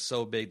that are, like,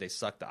 so big they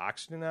suck the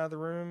oxygen out of the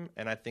room,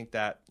 and I think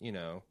that,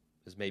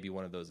 is maybe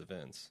one of those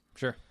events.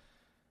 Sure.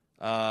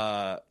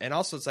 And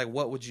also, it's like,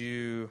 what would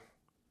you...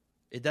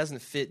 It doesn't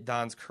fit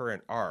Don's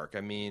current arc.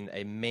 I mean,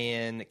 a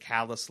man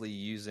callously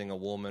using a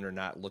woman or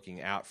not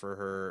looking out for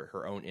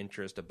her own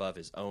interest above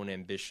his own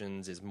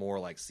ambitions is more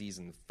like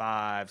season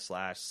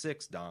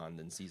 5/6 Don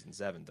than season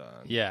 7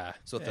 Don. Yeah.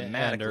 So and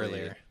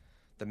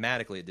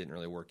thematically, it didn't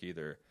really work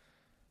either.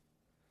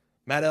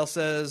 Matt L.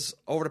 says,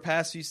 over the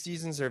past few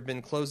seasons, there have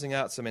been closing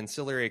out some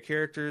ancillary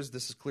characters.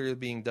 This is clearly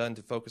being done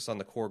to focus on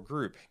the core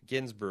group.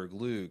 Ginsburg,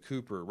 Lou,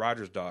 Cooper,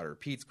 Roger's daughter,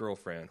 Pete's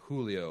girlfriend,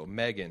 Julio,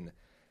 Megan.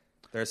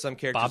 There are some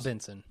characters. Bob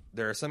Benson.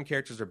 There are some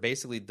characters that are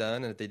basically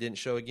done, and if they didn't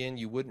show again,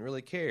 you wouldn't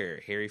really care.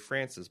 Harry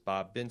Francis,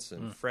 Bob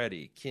Benson,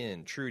 Freddie,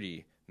 Ken,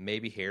 Trudy,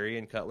 maybe Harry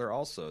and Cutler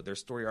also. Their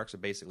story arcs are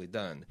basically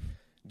done.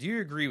 Do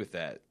you agree with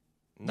that?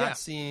 Not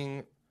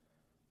seeing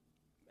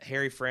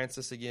Harry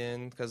Francis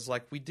again, because,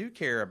 like, we do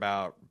care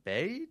about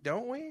Betty,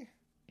 don't we?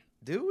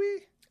 Do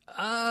we?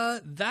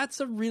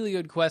 That's a really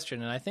good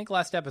question, and I think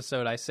last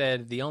episode I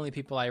said the only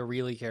people I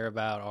really care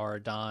about are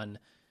Don,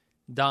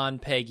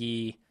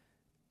 Peggy,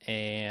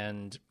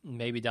 and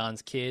maybe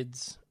Don's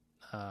kids.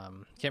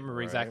 Can't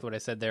remember exactly what I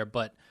said there,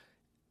 but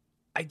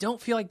I don't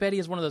feel like Betty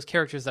is one of those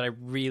characters that I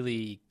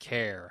really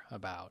care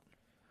about.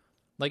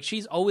 Like,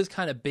 she's always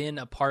kind of been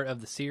a part of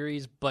the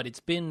series, but it's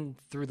been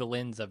through the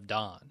lens of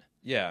Don.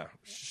 Yeah.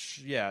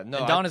 No, and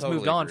Don I has totally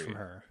moved on agree. from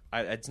her.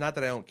 It's not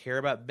that I don't care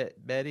about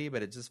Betty,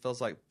 but it just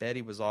feels like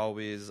Betty was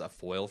always a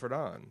foil for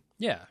Don.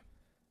 Yeah.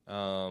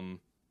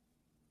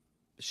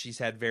 She's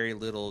had very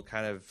little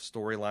kind of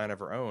storyline of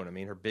her own. I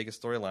mean, her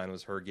biggest storyline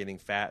was her getting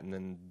fat and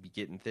then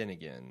getting thin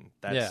again.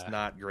 That's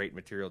not great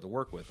material to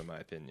work with, in my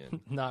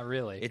opinion. Not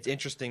really. It's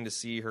interesting to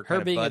see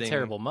her being a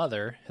terrible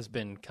mother has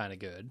been kind of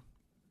good.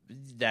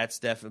 That's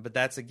definitely, but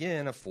that's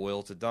again a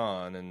foil to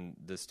Don and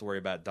the story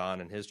about Don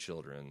and his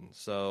children.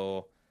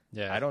 So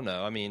I don't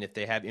know. I mean, if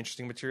they have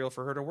interesting material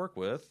for her to work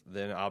with,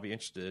 then I'll be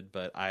interested.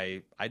 But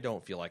I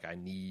don't feel like I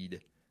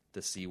need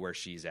to see where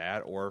she's at,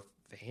 or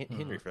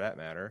Henry for that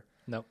matter.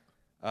 Nope.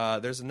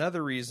 There's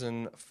another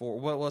reason for.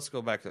 Well, let's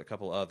go back to a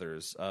couple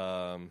others.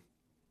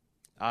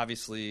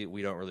 Obviously,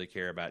 we don't really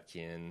care about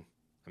Ken.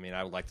 I mean,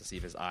 I would like to see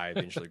if his eye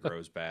eventually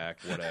grows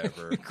back,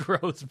 whatever.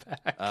 Grows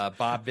back.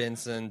 Bob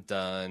Benson,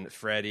 done.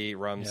 Freddie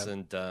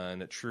Rumsen,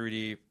 done.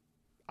 Trudy,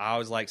 I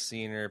always like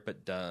seeing her,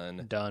 but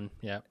done. Done,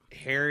 yeah.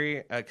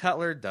 Harry,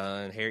 Cutler,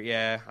 done. Harry,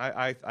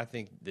 I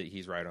think that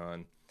he's right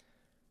on.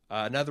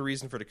 Another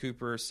reason for the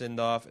Cooper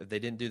send-off, if they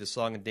didn't do the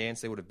song and dance,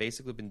 they would have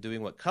basically been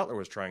doing what Cutler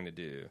was trying to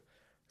do.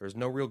 There was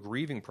no real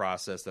grieving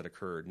process that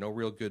occurred, no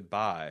real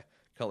goodbye.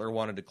 Cutler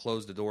wanted to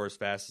close the door as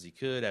fast as he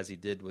could, as he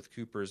did with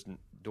Cooper's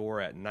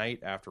door at night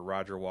after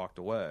Roger walked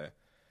away.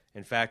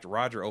 In fact,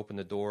 Roger opened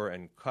the door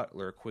and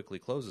Cutler quickly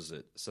closes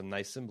it. Some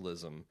nice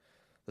symbolism.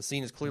 The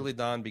scene is clearly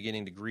Don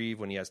beginning to grieve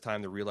when he has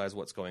time to realize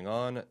what's going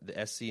on.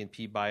 The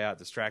SC&P buyout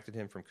distracted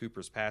him from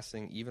Cooper's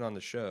passing. Even on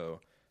the show,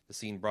 the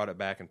scene brought it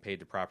back and paid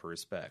the proper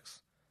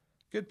respects.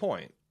 Good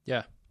point.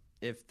 Yeah.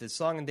 If the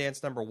song and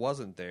dance number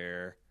wasn't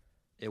there,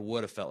 it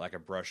would have felt like a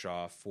brush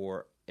off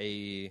for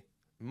a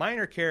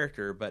minor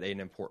character, but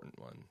an important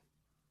one.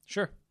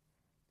 Sure.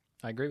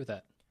 I agree with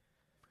that.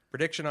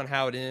 Prediction on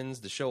how it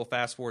ends. The show will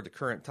fast forward to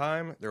current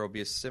time. There will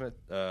be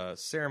a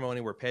ceremony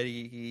where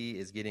Peggy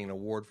is getting an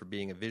award for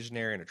being a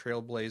visionary and a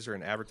trailblazer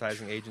in an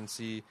advertising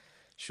agency.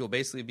 She will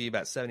basically be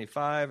about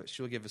 75.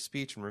 She will give a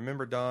speech and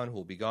remember Don, who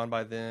will be gone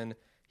by then.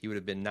 He would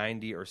have been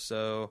 90 or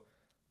so.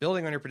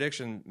 Building on your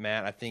prediction,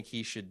 Matt, I think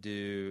he should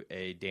do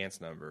a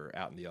dance number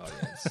out in the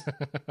audience.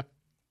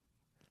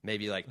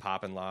 Maybe like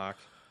Pop and Lock.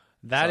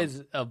 That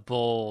is a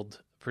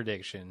bold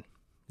prediction.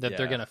 That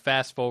they're going to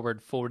fast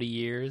forward 40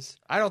 years.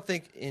 I don't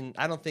think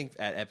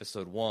at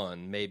episode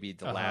 1, maybe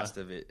the last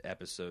of it,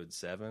 episode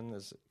 7,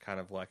 is kind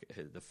of like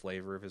the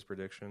flavor of his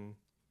prediction.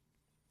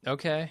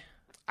 Okay.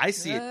 I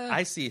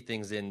see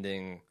things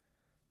ending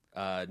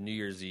New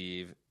Year's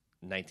Eve,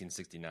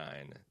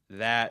 1969.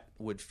 That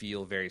would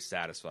feel very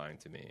satisfying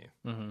to me.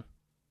 Mm-hmm.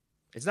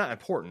 It's not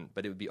important,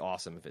 but it would be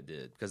awesome if it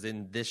did, because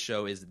then this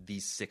show is the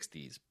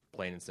 60s,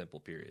 plain and simple.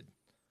 Period.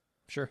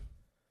 Sure.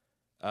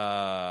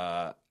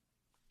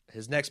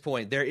 His next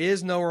point, there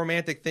is no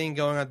romantic thing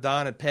going on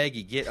Don and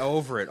Peggy. Get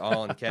over it,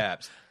 all in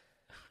caps.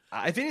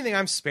 If anything,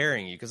 I'm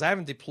sparing you because I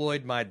haven't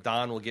deployed my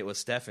Don will get with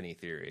Stephanie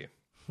theory.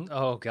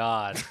 Oh,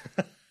 God.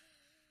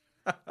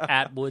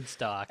 At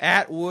Woodstock.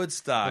 At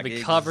Woodstock. You'll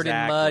be covered in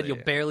mud. You'll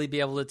barely be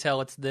able to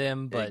tell it's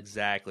them. But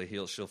exactly.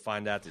 She'll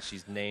find out that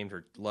she's named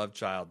her love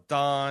child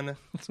Don.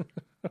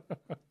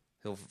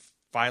 He'll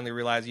finally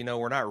realize,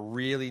 we're not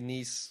really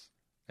niece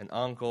and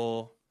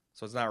uncle,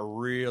 so it's not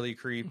really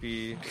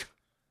creepy.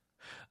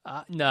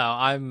 No,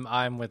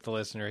 I'm with the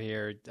listener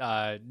here.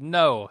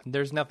 No,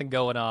 there's nothing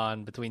going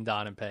on between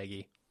Don and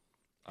Peggy.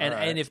 And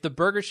right. and if the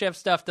Burger Chef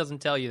stuff doesn't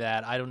tell you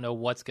that, I don't know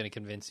what's going to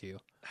convince you.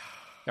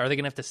 Are they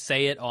going to have to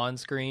say it on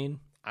screen?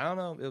 I don't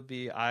know. It'll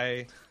be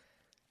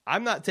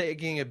I'm not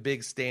taking a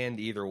big stand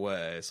either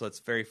way, so it's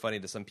very funny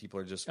that some people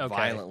are just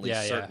violently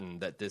certain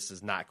that this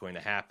is not going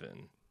to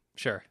happen.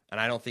 Sure. And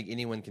I don't think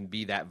anyone can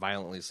be that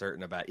violently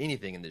certain about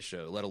anything in this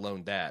show, let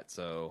alone that.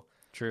 So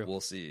True.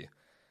 We'll see.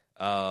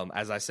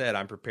 As I said,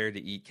 I'm prepared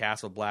to eat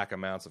Castle Black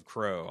amounts of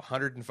crow,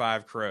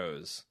 105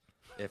 crows,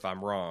 if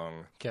I'm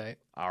wrong. Okay.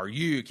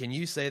 Can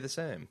you say the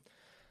same?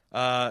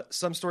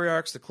 Some story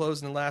arcs to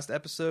close in the last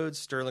episode,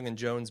 Sterling and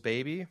Joan's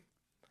baby.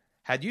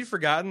 Had you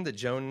forgotten that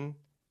Joan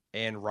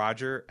and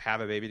Roger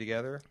have a baby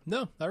together?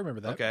 No, I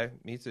remember that. Okay,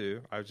 me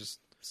too. I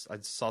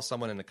saw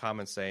someone in the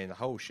comments saying,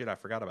 "Oh shit, I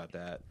forgot about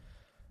that."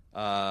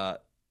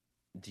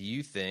 Do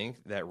you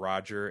think that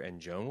Roger and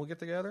Joan will get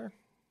together?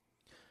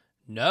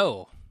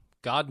 No.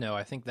 God, no.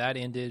 I think that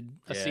ended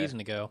a season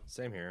ago.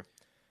 Same here.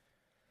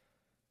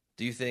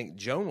 Do you think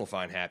Joan will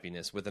find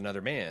happiness with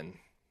another man?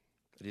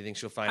 Or do you think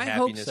she'll find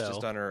happiness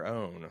just on her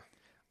own?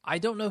 I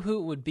don't know who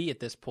it would be at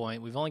this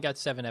point. We've only got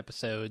 7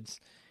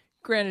 episodes.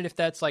 Granted, if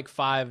that's like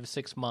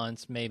 5-6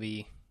 months,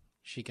 maybe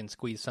she can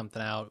squeeze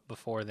something out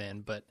before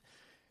then. But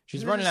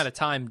she's running out of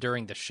time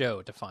during the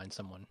show to find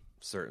someone.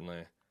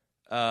 Certainly.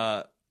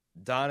 Don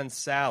and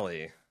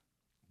Sally,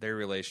 their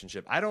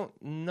relationship. I don't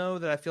know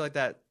that I feel like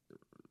that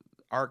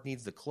arc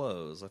needs to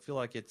close. I feel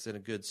like it's in a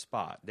good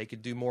spot. They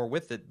could do more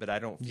with it, but I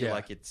don't feel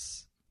like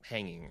it's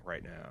hanging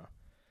right now.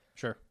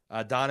 Sure.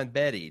 Don and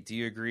Betty, do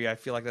you agree? I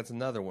feel like that's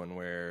another one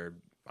where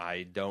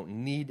I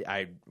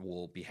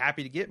will be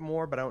happy to get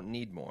more, but I don't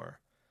need more.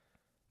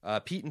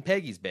 Pete and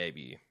Peggy's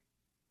baby.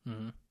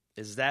 Mm-hmm.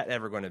 Is that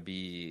ever going to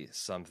be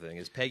something?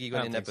 Is Peggy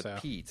going to end up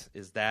with Pete?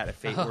 Is that a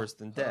fate worse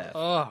than death?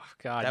 Oh,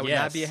 God, that would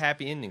not be a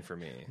happy ending for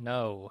me.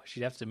 No,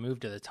 she'd have to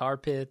move to the tar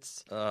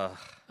pits. No,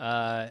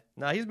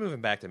 he's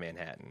moving back to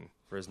Manhattan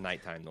for his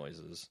nighttime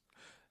noises.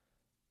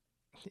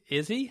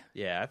 Is he?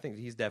 Yeah, I think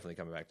he's definitely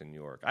coming back to New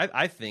York.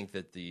 I think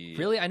that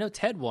Really? I know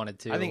Ted wanted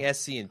to. I think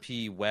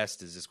SC&P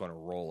West is just going to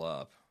roll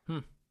up.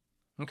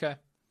 Okay.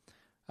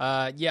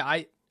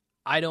 Yeah,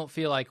 I don't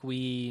feel like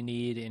we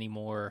need any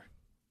more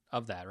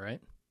of that,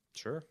 right?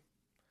 Sure.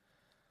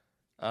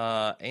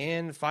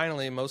 And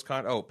finally,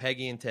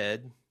 Peggy and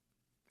Ted.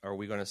 Are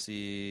we going to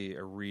see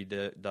a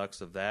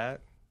redux of that?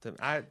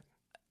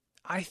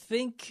 I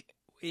think,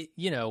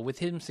 with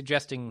him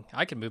suggesting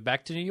I can move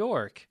back to New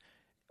York,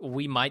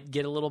 we might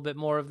get a little bit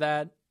more of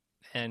that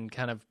and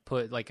kind of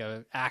put like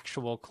a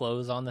actual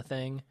close on the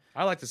thing.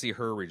 I like to see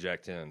her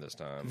reject him this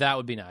time. That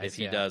would be nice. If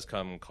he does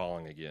come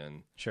calling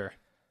again. Sure.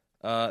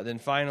 Then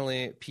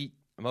finally, Pete,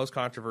 most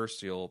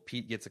controversial,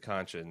 Pete gets a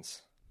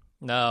conscience.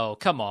 No,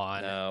 come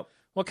on. No.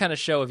 What kind of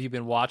show have you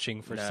been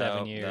watching for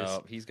 7 years?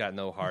 No, he's got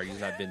no heart. He's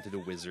not been to the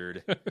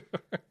Wizard.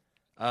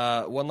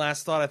 One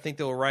last thought. I think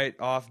they'll write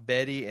off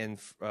Betty, and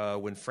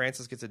when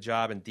Francis gets a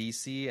job in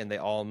D.C. and they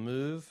all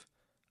move,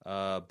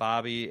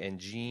 Bobby and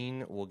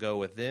Jean will go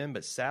with them,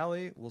 but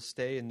Sally will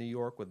stay in New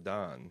York with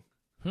Don.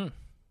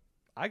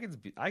 I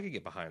could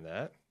get behind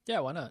that. Yeah,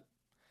 why not?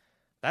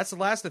 That's the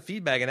last of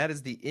feedback, and that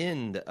is the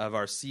end of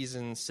our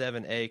Season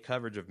 7A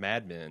coverage of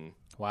Mad Men.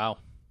 Wow.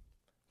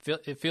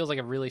 It feels like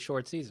a really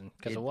short season,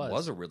 because it was. It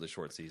was a really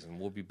short season.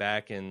 We'll be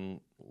back in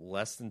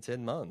less than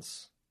 10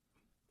 months.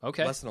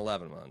 Okay. Less than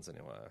 11 months,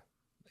 anyway.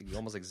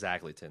 Almost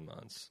exactly 10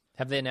 months.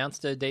 Have they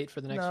announced a date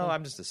for the next one? No,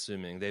 I'm just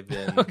assuming. They've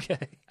been...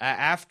 Okay.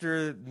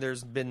 After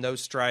there's been no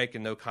strike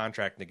and no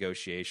contract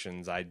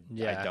negotiations, I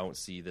don't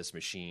see this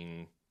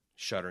machine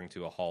shuttering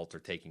to a halt or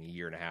taking a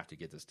year and a half to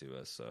get this to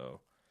us.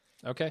 So,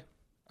 okay.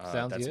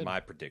 Sounds that's good.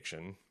 my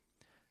prediction.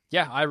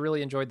 Yeah, I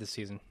really enjoyed this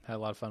season. Had a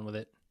lot of fun with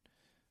it.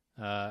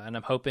 And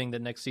I'm hoping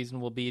that next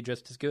season will be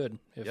just as good,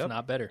 if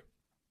not better.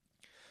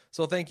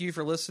 So thank you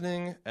for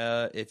listening.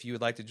 If you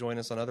would like to join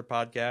us on other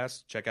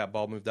podcasts, check out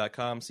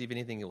baldmove.com. See if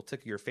anything will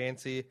tickle your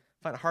fancy.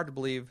 Find it hard to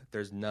believe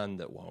there's none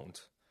that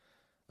won't.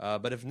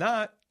 But if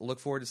not, look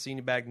forward to seeing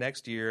you back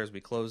next year as we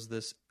close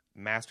this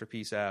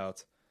masterpiece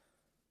out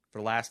for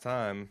the last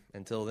time.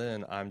 Until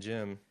then, I'm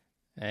Jim.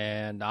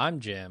 And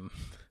I'm Jim.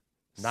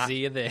 See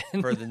you then.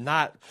 For the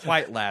not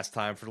quite last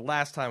time, for the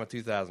last time of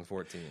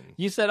 2014.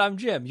 You said I'm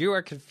Jim. You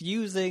are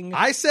confusing.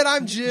 I said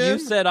I'm Jim? You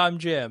said I'm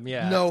Jim,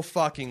 yeah. No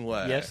fucking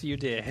way. Yes, you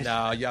did.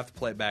 No, you have to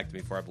play it back to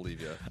me before I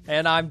believe you.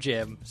 And I'm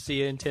Jim. See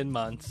you in 10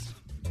 months.